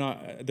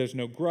 There's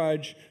no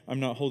grudge.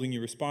 I'm not holding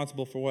you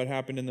responsible for what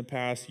happened in the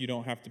past. You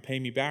don't have to pay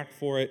me back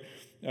for it.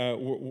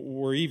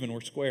 We're even,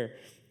 we're square.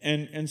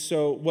 And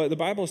so what the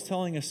Bible is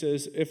telling us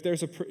is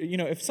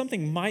if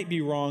something might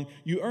be wrong,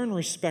 you earn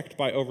respect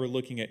by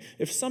overlooking it.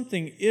 If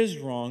something is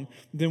wrong,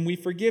 then we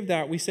forgive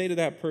that. We say to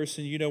that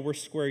person, we're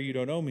square, you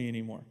don't owe me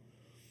anymore.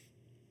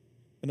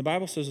 And the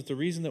Bible says that the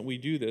reason that we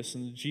do this,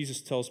 and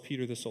Jesus tells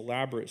Peter this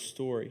elaborate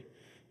story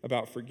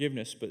about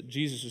forgiveness, but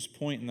Jesus'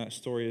 point in that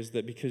story is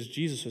that because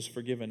Jesus has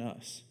forgiven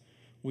us,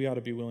 we ought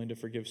to be willing to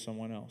forgive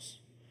someone else.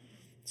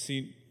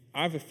 See,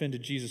 I've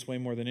offended Jesus way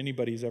more than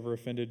anybody's ever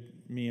offended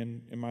me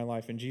in my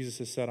life. And Jesus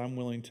has said, I'm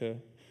willing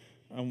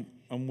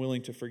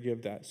to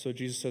forgive that. So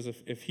Jesus says,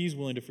 if he's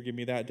willing to forgive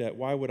me that debt,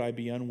 why would I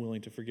be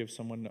unwilling to forgive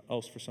someone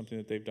else for something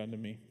that they've done to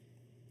me?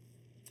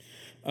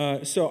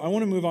 So I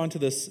want to move on to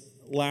this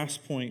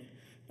last point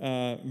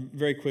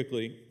very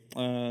quickly.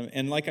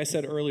 And like I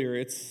said earlier,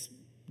 it's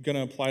going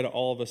to apply to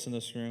all of us in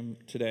this room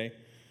today.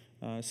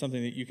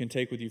 Something that you can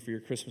take with you for your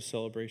Christmas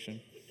celebration.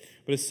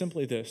 But it's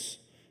simply this.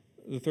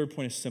 The third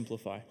point is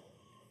simplify.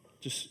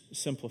 Just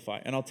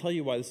simplify. And I'll tell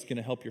you why this is going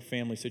to help your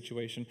family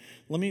situation.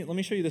 Let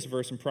me show you this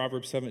verse in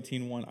Proverbs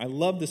 17:1. I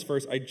love this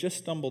verse. I just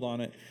stumbled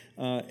on it.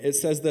 It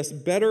says this,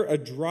 better a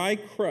dry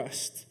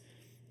crust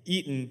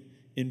eaten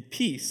in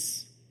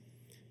peace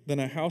than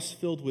a house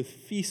filled with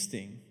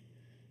feasting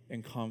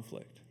and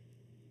conflict.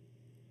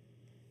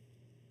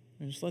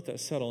 And just let that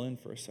settle in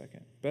for a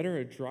second. Better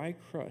a dry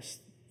crust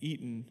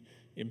eaten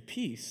in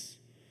peace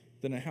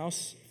than a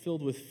house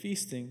filled with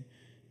feasting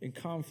and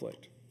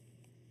conflict.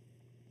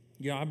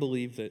 I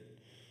believe that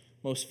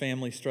most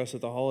family stress at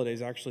the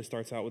holidays actually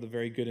starts out with a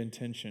very good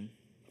intention.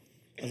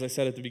 As I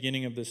said at the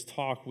beginning of this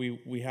talk,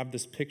 we have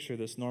this picture,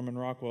 this Norman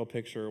Rockwell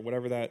picture, or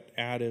whatever that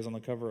ad is on the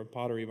cover of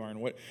Pottery Barn.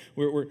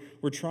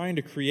 We're trying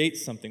to create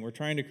something. We're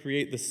trying to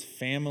create this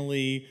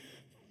family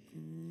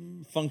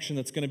function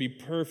that's going to be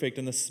perfect,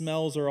 and the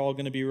smells are all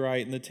going to be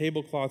right, and the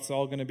tablecloth's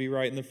all going to be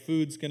right, and the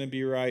food's going to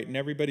be right, and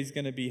everybody's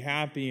going to be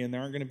happy, and there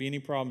aren't going to be any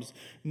problems.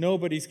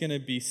 Nobody's going to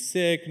be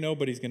sick.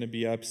 Nobody's going to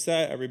be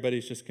upset.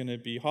 Everybody's just going to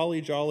be holly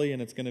jolly,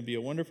 and it's going to be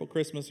a wonderful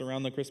Christmas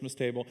around the Christmas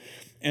table.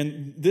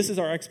 And this is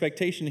our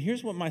expectation.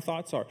 Here's what my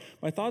thoughts are.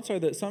 My thoughts are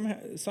that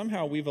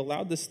somehow we've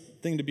allowed this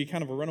thing to be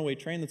kind of a runaway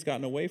train that's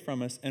gotten away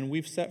from us, and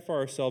we've set for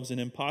ourselves an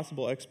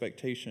impossible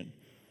expectation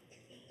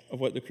of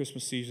what the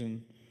Christmas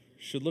season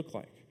should look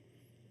like.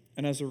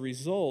 And as a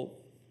result,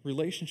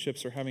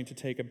 relationships are having to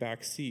take a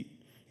back seat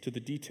to the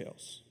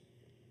details.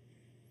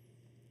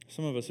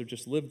 Some of us have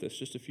just lived this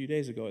just a few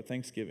days ago at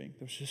Thanksgiving.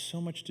 There's just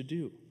so much to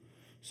do.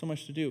 So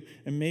much to do.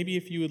 And maybe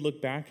if you would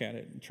look back at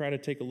it and try to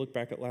take a look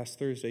back at last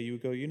Thursday, you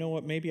would go, you know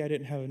what, maybe I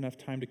didn't have enough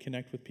time to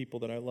connect with people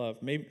that I love.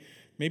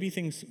 Maybe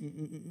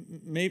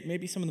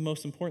some of the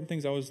most important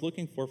things I was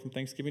looking for from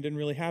Thanksgiving didn't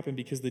really happen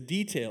because the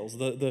details,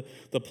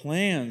 the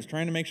plans,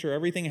 trying to make sure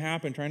everything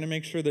happened, trying to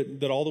make sure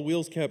that all the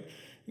wheels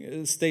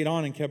stayed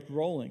on and kept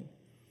rolling.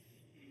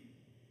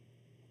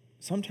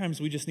 Sometimes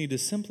we just need to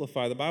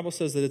simplify. The Bible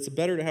says that it's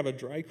better to have a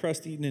dry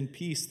crust eaten in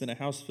peace than a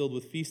house filled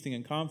with feasting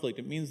and conflict.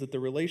 It means that the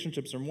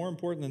relationships are more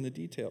important than the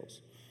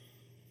details.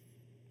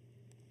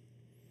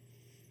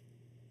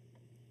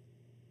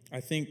 I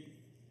think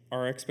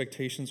our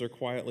expectations are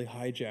quietly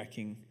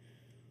hijacking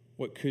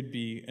what could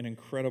be an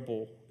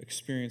incredible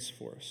experience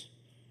for us.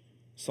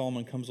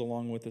 Solomon comes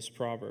along with this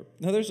proverb.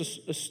 Now, there's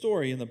a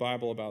story in the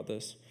Bible about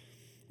this.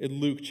 In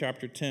Luke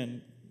chapter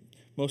 10,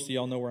 most of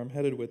y'all know where I'm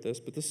headed with this,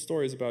 but this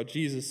story is about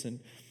Jesus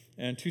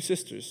and 2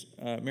 sisters,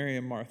 Mary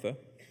and Martha.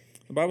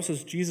 The Bible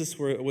says Jesus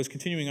was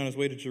continuing on his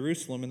way to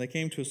Jerusalem, and they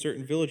came to a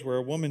certain village where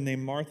a woman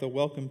named Martha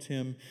welcomed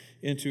him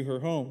into her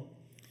home.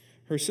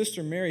 Her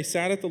sister Mary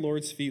sat at the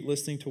Lord's feet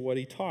listening to what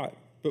he taught,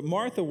 but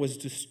Martha was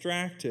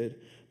distracted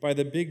by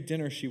the big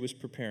dinner she was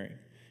preparing.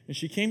 And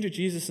she came to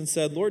Jesus and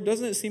said, Lord,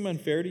 doesn't it seem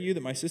unfair to you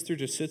that my sister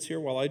just sits here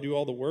while I do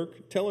all the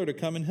work? Tell her to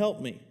come and help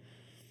me.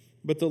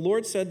 But the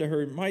Lord said to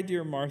her, my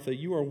dear Martha,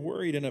 you are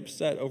worried and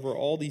upset over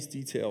all these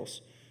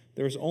details.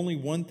 There is only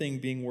one thing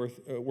being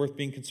worth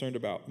being concerned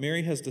about.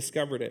 Mary has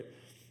discovered it,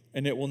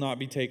 and it will not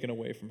be taken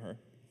away from her.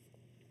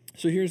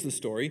 So here's the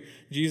story.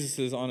 Jesus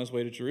is on his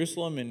way to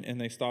Jerusalem, and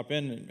they stop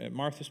in at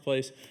Martha's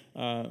place.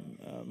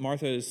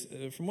 Martha is,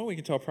 from what we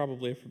can tell,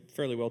 probably a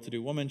fairly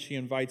well-to-do woman. She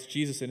invites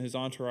Jesus and his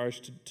entourage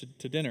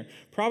to dinner.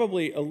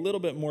 Probably a little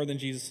bit more than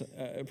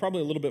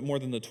probably a little bit more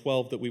than the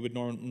 12 that we would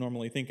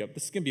normally think of.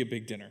 This is going to be a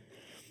big dinner.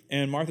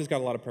 And Martha's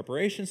got a lot of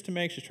preparations to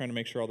make. She's trying to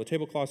make sure all the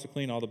tablecloths are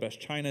clean, all the best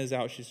china is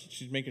out.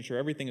 She's making sure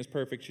everything is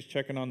perfect. She's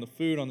checking on the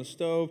food on the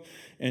stove.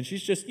 And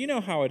she's just, you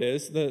know how it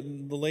is. The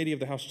lady of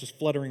the house is just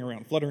fluttering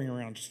around.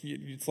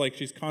 It's like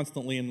she's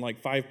constantly in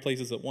like 5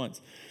 places at once.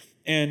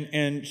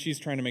 And she's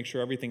trying to make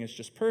sure everything is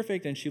just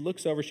perfect. And she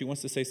looks over. She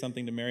wants to say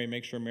something to Mary,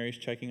 make sure Mary's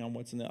checking on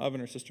what's in the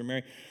oven, her sister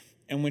Mary.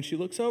 And when she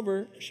looks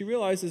over, she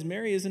realizes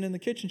Mary isn't in the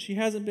kitchen. She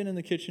hasn't been in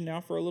the kitchen now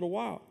for a little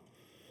while.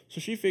 So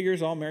she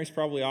figures, Mary's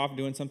probably off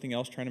doing something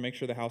else, trying to make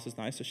sure the house is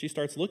nice. So she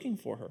starts looking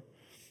for her.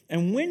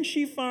 And when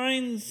she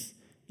finds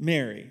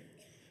Mary,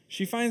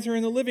 she finds her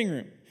in the living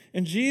room.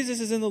 And Jesus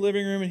is in the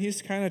living room, and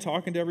he's kind of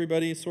talking to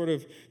everybody, sort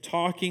of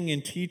talking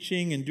and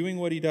teaching and doing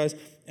what he does.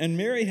 And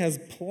Mary has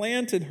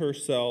planted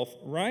herself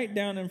right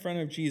down in front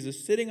of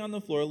Jesus, sitting on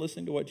the floor,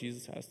 listening to what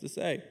Jesus has to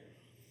say.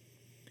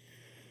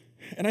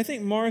 And I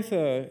think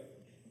Martha,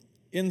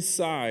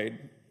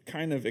 inside,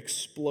 kind of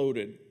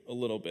exploded a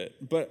little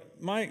bit. But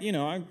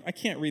I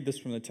can't read this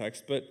from the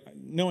text, but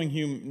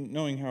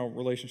knowing how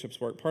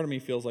relationships work, part of me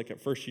feels like at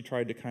first she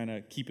tried to kind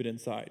of keep it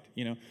inside.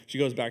 She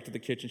goes back to the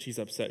kitchen, she's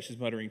upset, she's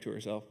muttering to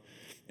herself,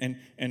 and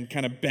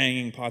kind of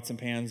banging pots and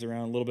pans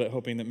around a little bit,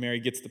 hoping that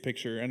Mary gets the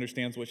picture,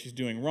 understands what she's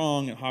doing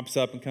wrong, and hops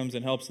up and comes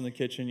and helps in the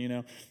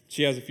kitchen.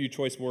 She has a few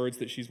choice words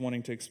that she's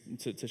wanting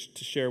to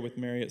share with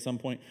Mary at some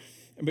point.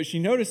 But she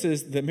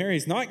notices that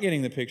Mary's not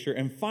getting the picture,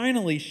 and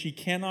finally she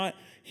cannot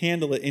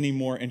handle it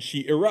anymore, and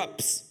she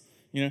erupts.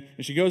 And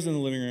she goes in the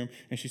living room,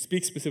 and she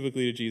speaks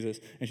specifically to Jesus,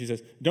 and she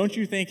says, don't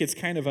you think it's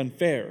kind of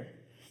unfair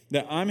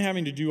that I'm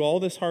having to do all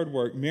this hard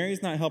work?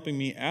 Mary's not helping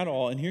me at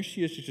all, and here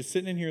she is, she's just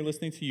sitting in here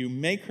listening to you.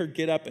 Make her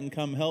get up and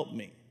come help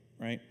me,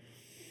 right?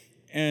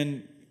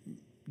 And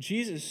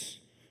Jesus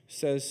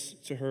says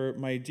to her,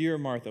 my dear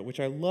Martha, which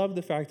I love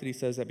the fact that he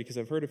says that, because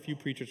I've heard a few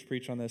preachers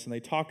preach on this, and they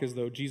talk as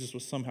though Jesus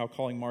was somehow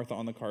calling Martha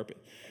on the carpet.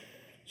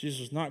 Jesus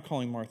was not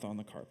calling Martha on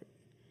the carpet.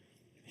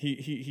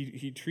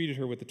 He treated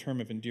her with the term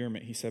of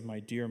endearment. He said,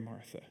 my dear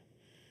Martha.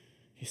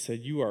 He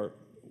said, you are,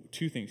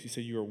 2 things. He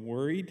said, you are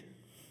worried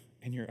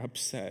and you're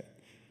upset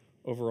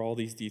over all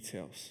these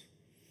details.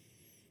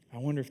 I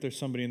wonder if there's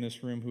somebody in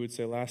this room who would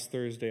say, last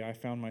Thursday, I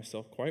found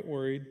myself quite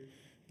worried,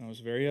 and I was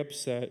very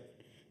upset,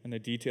 and the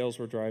details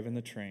were driving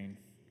the train.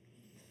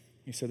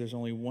 He said, there's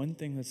only one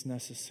thing that's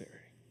necessary.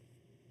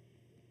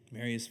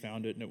 Mary has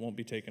found it, and it won't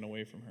be taken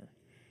away from her.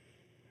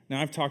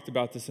 Now, I've talked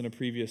about this in a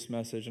previous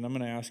message, and I'm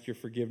going to ask your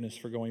forgiveness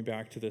for going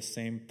back to this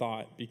same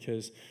thought,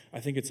 because I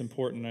think it's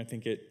important. I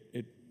think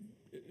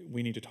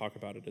we need to talk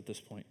about it at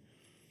this point.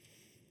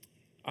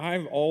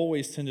 I've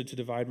always tended to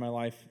divide my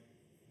life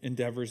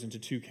endeavors into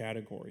 2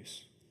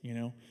 categories.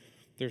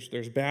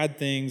 There's bad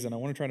things, and I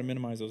want to try to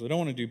minimize those. I don't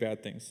want to do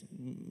bad things.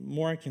 The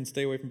more I can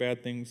stay away from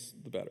bad things,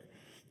 the better.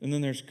 And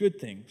then there's good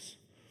things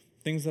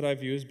that I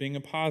view as being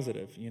a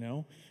positive,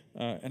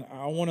 and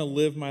I want to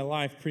live my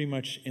life pretty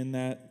much in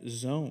that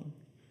zone.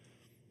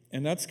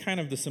 And that's kind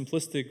of the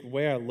simplistic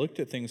way I looked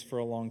at things for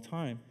a long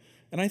time.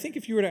 And I think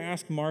if you were to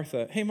ask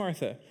Martha, hey,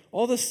 Martha,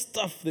 all the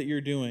stuff that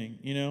you're doing,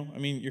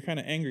 you're kind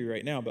of angry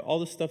right now, but all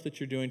the stuff that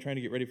you're doing trying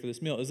to get ready for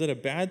this meal, is it a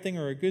bad thing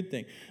or a good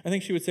thing? I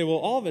think she would say, well,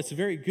 all of it's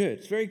very good.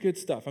 It's very good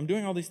stuff. I'm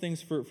doing all these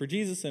things for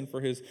Jesus and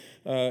for his,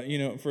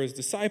 for his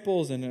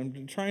disciples, and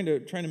I'm trying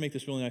to make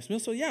this really nice meal.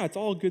 So yeah, it's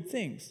all good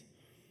things.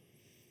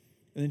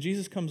 And then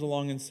Jesus comes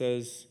along and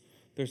says,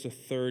 there's a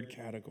 3rd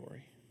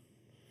category.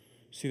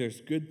 See, there's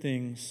good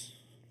things,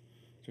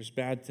 there's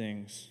bad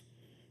things,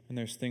 and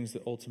there's things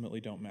that ultimately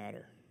don't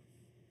matter.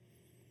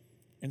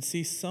 And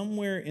see,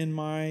 somewhere in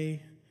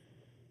my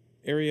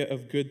area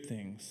of good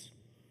things,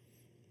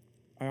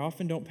 I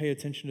often don't pay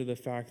attention to the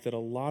fact that a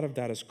lot of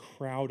that is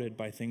crowded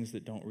by things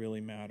that don't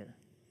really matter.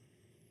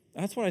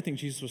 That's what I think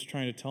Jesus was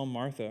trying to tell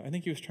Martha. I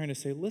think he was trying to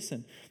say,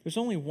 listen, there's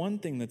only one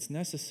thing that's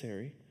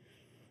necessary,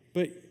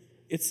 but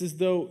it's as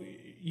though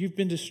you've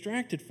been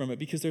distracted from it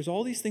because there's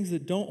all these things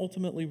that don't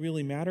ultimately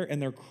really matter,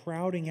 and they're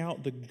crowding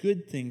out the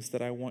good things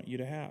that I want you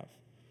to have.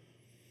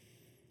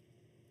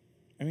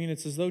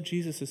 It's as though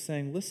Jesus is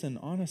saying, listen,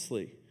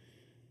 honestly,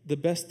 the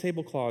best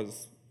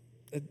tablecloths,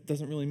 it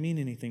doesn't really mean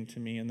anything to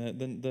me, and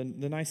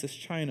the nicest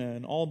china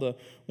and all the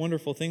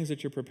wonderful things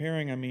that you're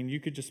preparing, you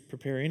could just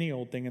prepare any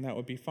old thing and that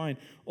would be fine.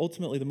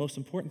 Ultimately, the most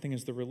important thing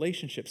is the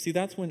relationship. See,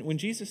 that's when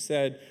Jesus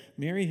said,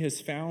 Mary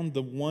has found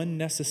the one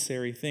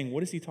necessary thing.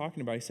 What is he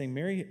talking about? He's saying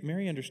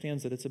Mary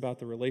understands that it's about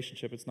the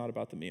relationship, it's not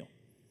about the meal.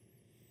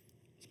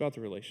 It's about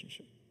the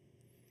relationship.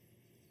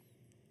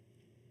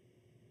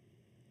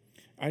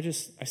 I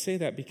say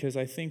that because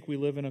I think we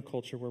live in a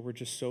culture where we're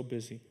just so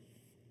busy.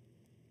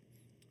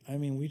 I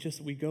mean, we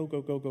go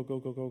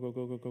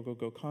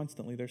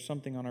constantly. There's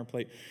something on our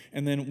plate.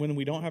 And then when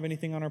we don't have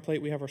anything on our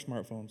plate, we have our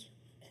smartphones.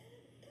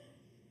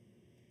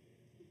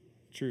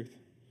 Truth.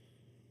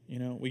 You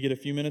know, we get a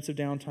few minutes of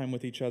downtime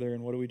with each other,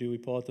 and what do? We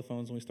pull out the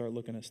phones and we start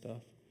looking at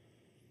stuff.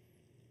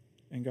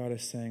 And God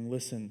is saying,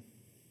 listen,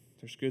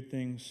 there's good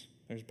things,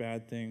 there's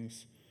bad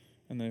things,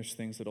 and there's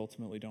things that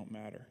ultimately don't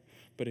matter.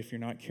 But if you're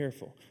not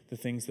careful, the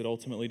things that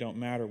ultimately don't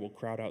matter will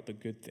crowd out the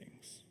good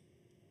things.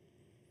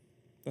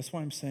 That's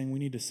why I'm saying we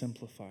need to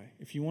simplify.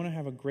 If you want to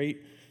have a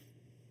great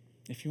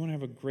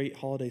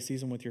holiday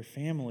season with your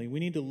family,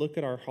 we need to look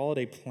at our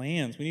holiday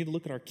plans. We need to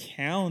look at our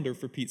calendar,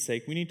 for Pete's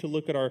sake. We need to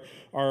look at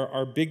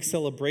our big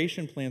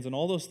celebration plans and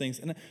all those things.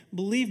 And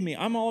believe me,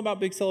 I'm all about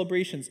big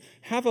celebrations.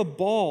 Have a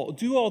ball.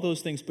 Do all those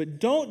things, but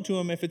don't do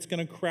them if it's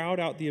going to crowd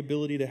out the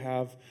ability to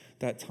have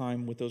that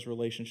time with those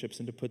relationships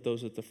and to put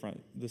those at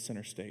the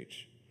center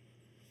stage.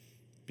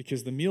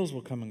 Because the meals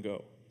will come and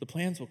go. The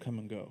plans will come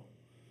and go.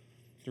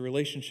 The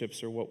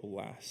relationships are what will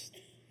last.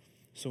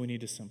 So we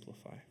need to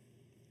simplify.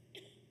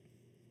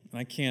 And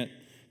I can't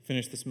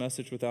finish this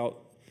message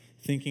without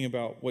thinking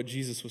about what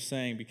Jesus was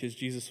saying, because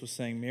Jesus was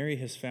saying, Mary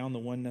has found the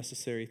one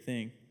necessary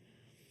thing.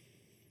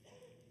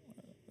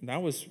 And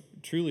that was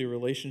truly a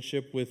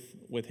relationship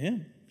with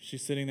him.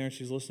 She's sitting there and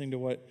she's listening to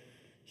what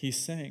he's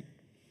saying.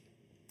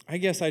 I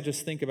guess I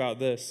just think about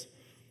this.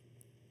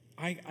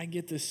 I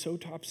get this so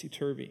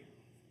topsy-turvy.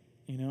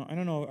 You know, I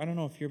don't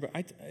know if you're, but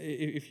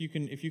if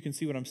you can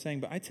see what I'm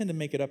saying, but I tend to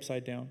make it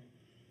upside down.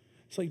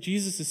 It's like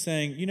Jesus is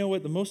saying, you know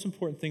what, the most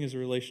important thing is a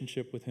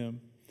relationship with him.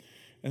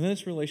 And then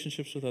it's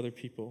relationships with other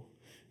people.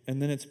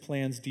 And then it's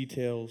plans,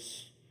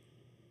 details,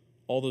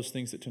 all those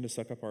things that tend to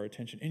suck up our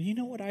attention. And you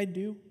know what I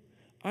do?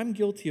 I'm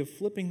guilty of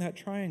flipping that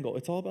triangle.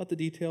 It's all about the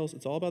details.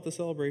 It's all about the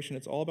celebration.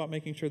 It's all about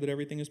making sure that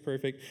everything is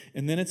perfect.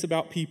 And then it's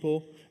about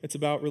people. It's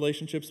about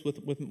relationships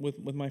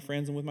with my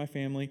friends and with my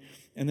family.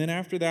 And then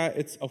after that,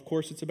 it's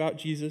about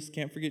Jesus.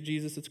 Can't forget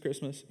Jesus. It's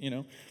Christmas, you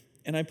know.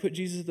 And I put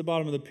Jesus at the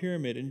bottom of the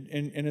pyramid.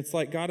 And it's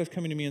like God is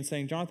coming to me and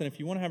saying, Jonathan, if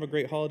you want to have a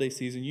great holiday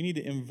season, you need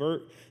to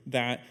invert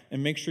that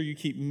and make sure you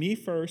keep me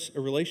first, a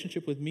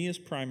relationship with me as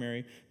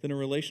primary, then a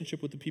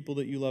relationship with the people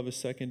that you love as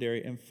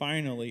secondary. And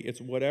finally,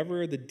 it's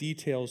whatever the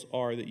details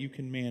are that you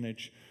can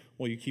manage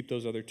while you keep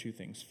those other two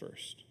things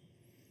first.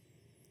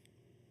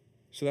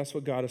 So that's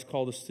what God has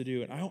called us to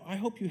do. And I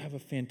hope you have a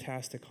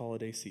fantastic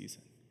holiday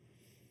season.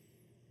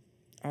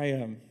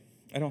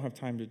 I don't have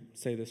time to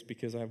say this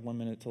because I have 1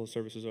 minute till the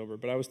service is over,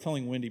 but I was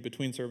telling Wendy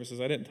between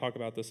services, I didn't talk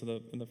about this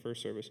in the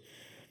first service,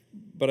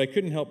 but I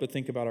couldn't help but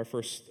think about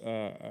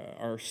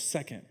our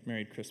second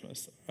married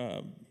Christmas.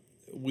 I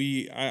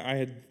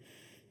had,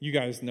 you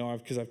guys know,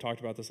 because I've talked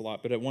about this a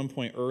lot, but at one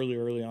point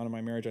early on in my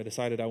marriage, I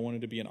decided I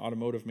wanted to be an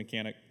automotive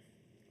mechanic.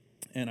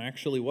 And I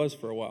actually was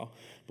for a while,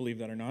 believe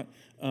that or not.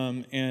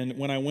 And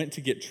when I went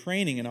to get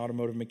training in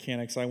automotive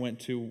mechanics, I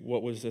went to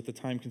what was at the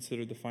time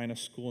considered the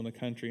finest school in the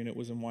country, and it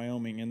was in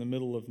Wyoming, in the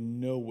middle of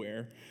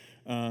nowhere.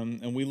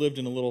 And we lived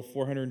in a little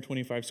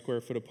 425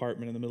 square foot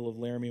apartment in the middle of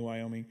Laramie,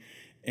 Wyoming.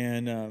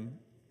 And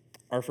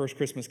our first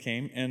Christmas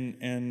came,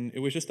 and it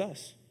was just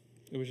us.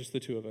 It was just the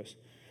two of us.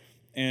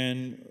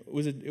 And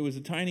it was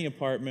a tiny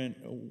apartment.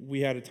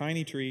 We had a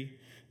tiny tree,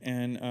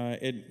 and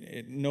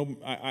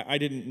I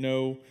didn't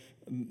know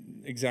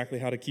exactly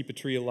how to keep a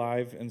tree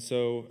alive, and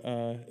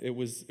so it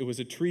was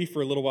a tree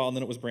for a little while, and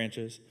then it was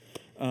branches.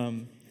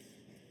 And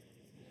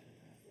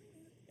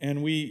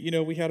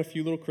we had a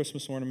few little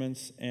Christmas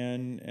ornaments,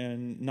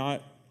 and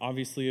not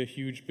obviously a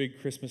huge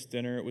big Christmas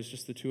dinner. It was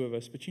just the two of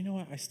us. But you know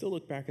what? I still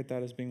look back at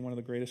that as being one of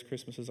the greatest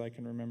Christmases I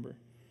can remember.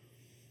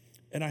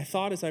 And I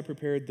thought as I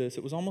prepared this,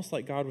 it was almost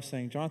like God was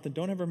saying, Jonathan,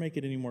 don't ever make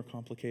it any more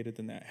complicated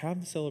than that. Have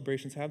the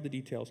celebrations, have the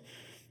details,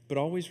 but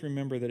always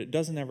remember that it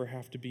doesn't ever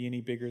have to be any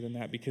bigger than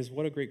that, because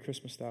what a great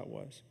Christmas that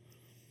was.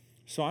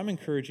 So I'm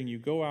encouraging you,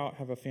 go out,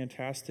 have a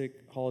fantastic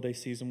holiday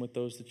season with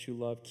those that you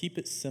love. Keep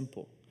it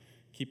simple.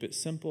 Keep it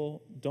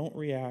simple. Don't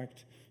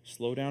react.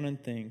 Slow down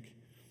and think.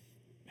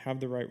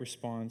 Have the right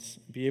response.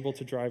 Be able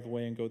to drive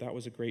away and go, that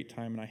was a great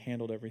time and I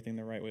handled everything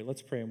the right way.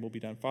 Let's pray and we'll be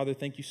done. Father,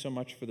 thank you so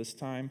much for this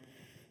time.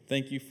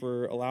 Thank you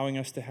for allowing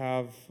us to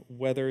have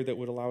weather that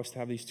would allow us to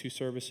have these two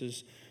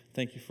services.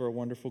 Thank you for a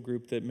wonderful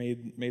group that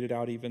made it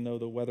out even though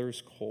the weather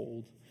is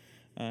cold.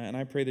 And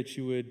I pray that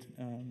you would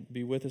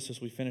be with us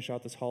as we finish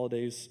out this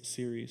holidays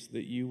series,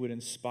 that you would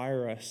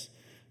inspire us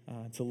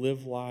to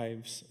live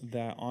lives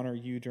that honor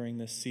you during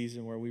this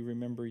season, where we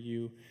remember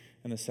you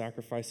and the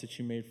sacrifice that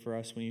you made for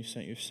us when you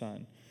sent your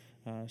son,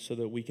 so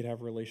that we could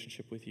have a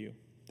relationship with you.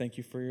 Thank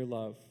you for your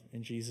love.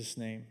 In Jesus'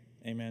 name,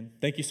 amen.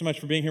 Thank you so much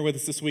for being here with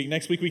us this week.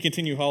 Next week we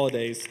continue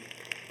holidays.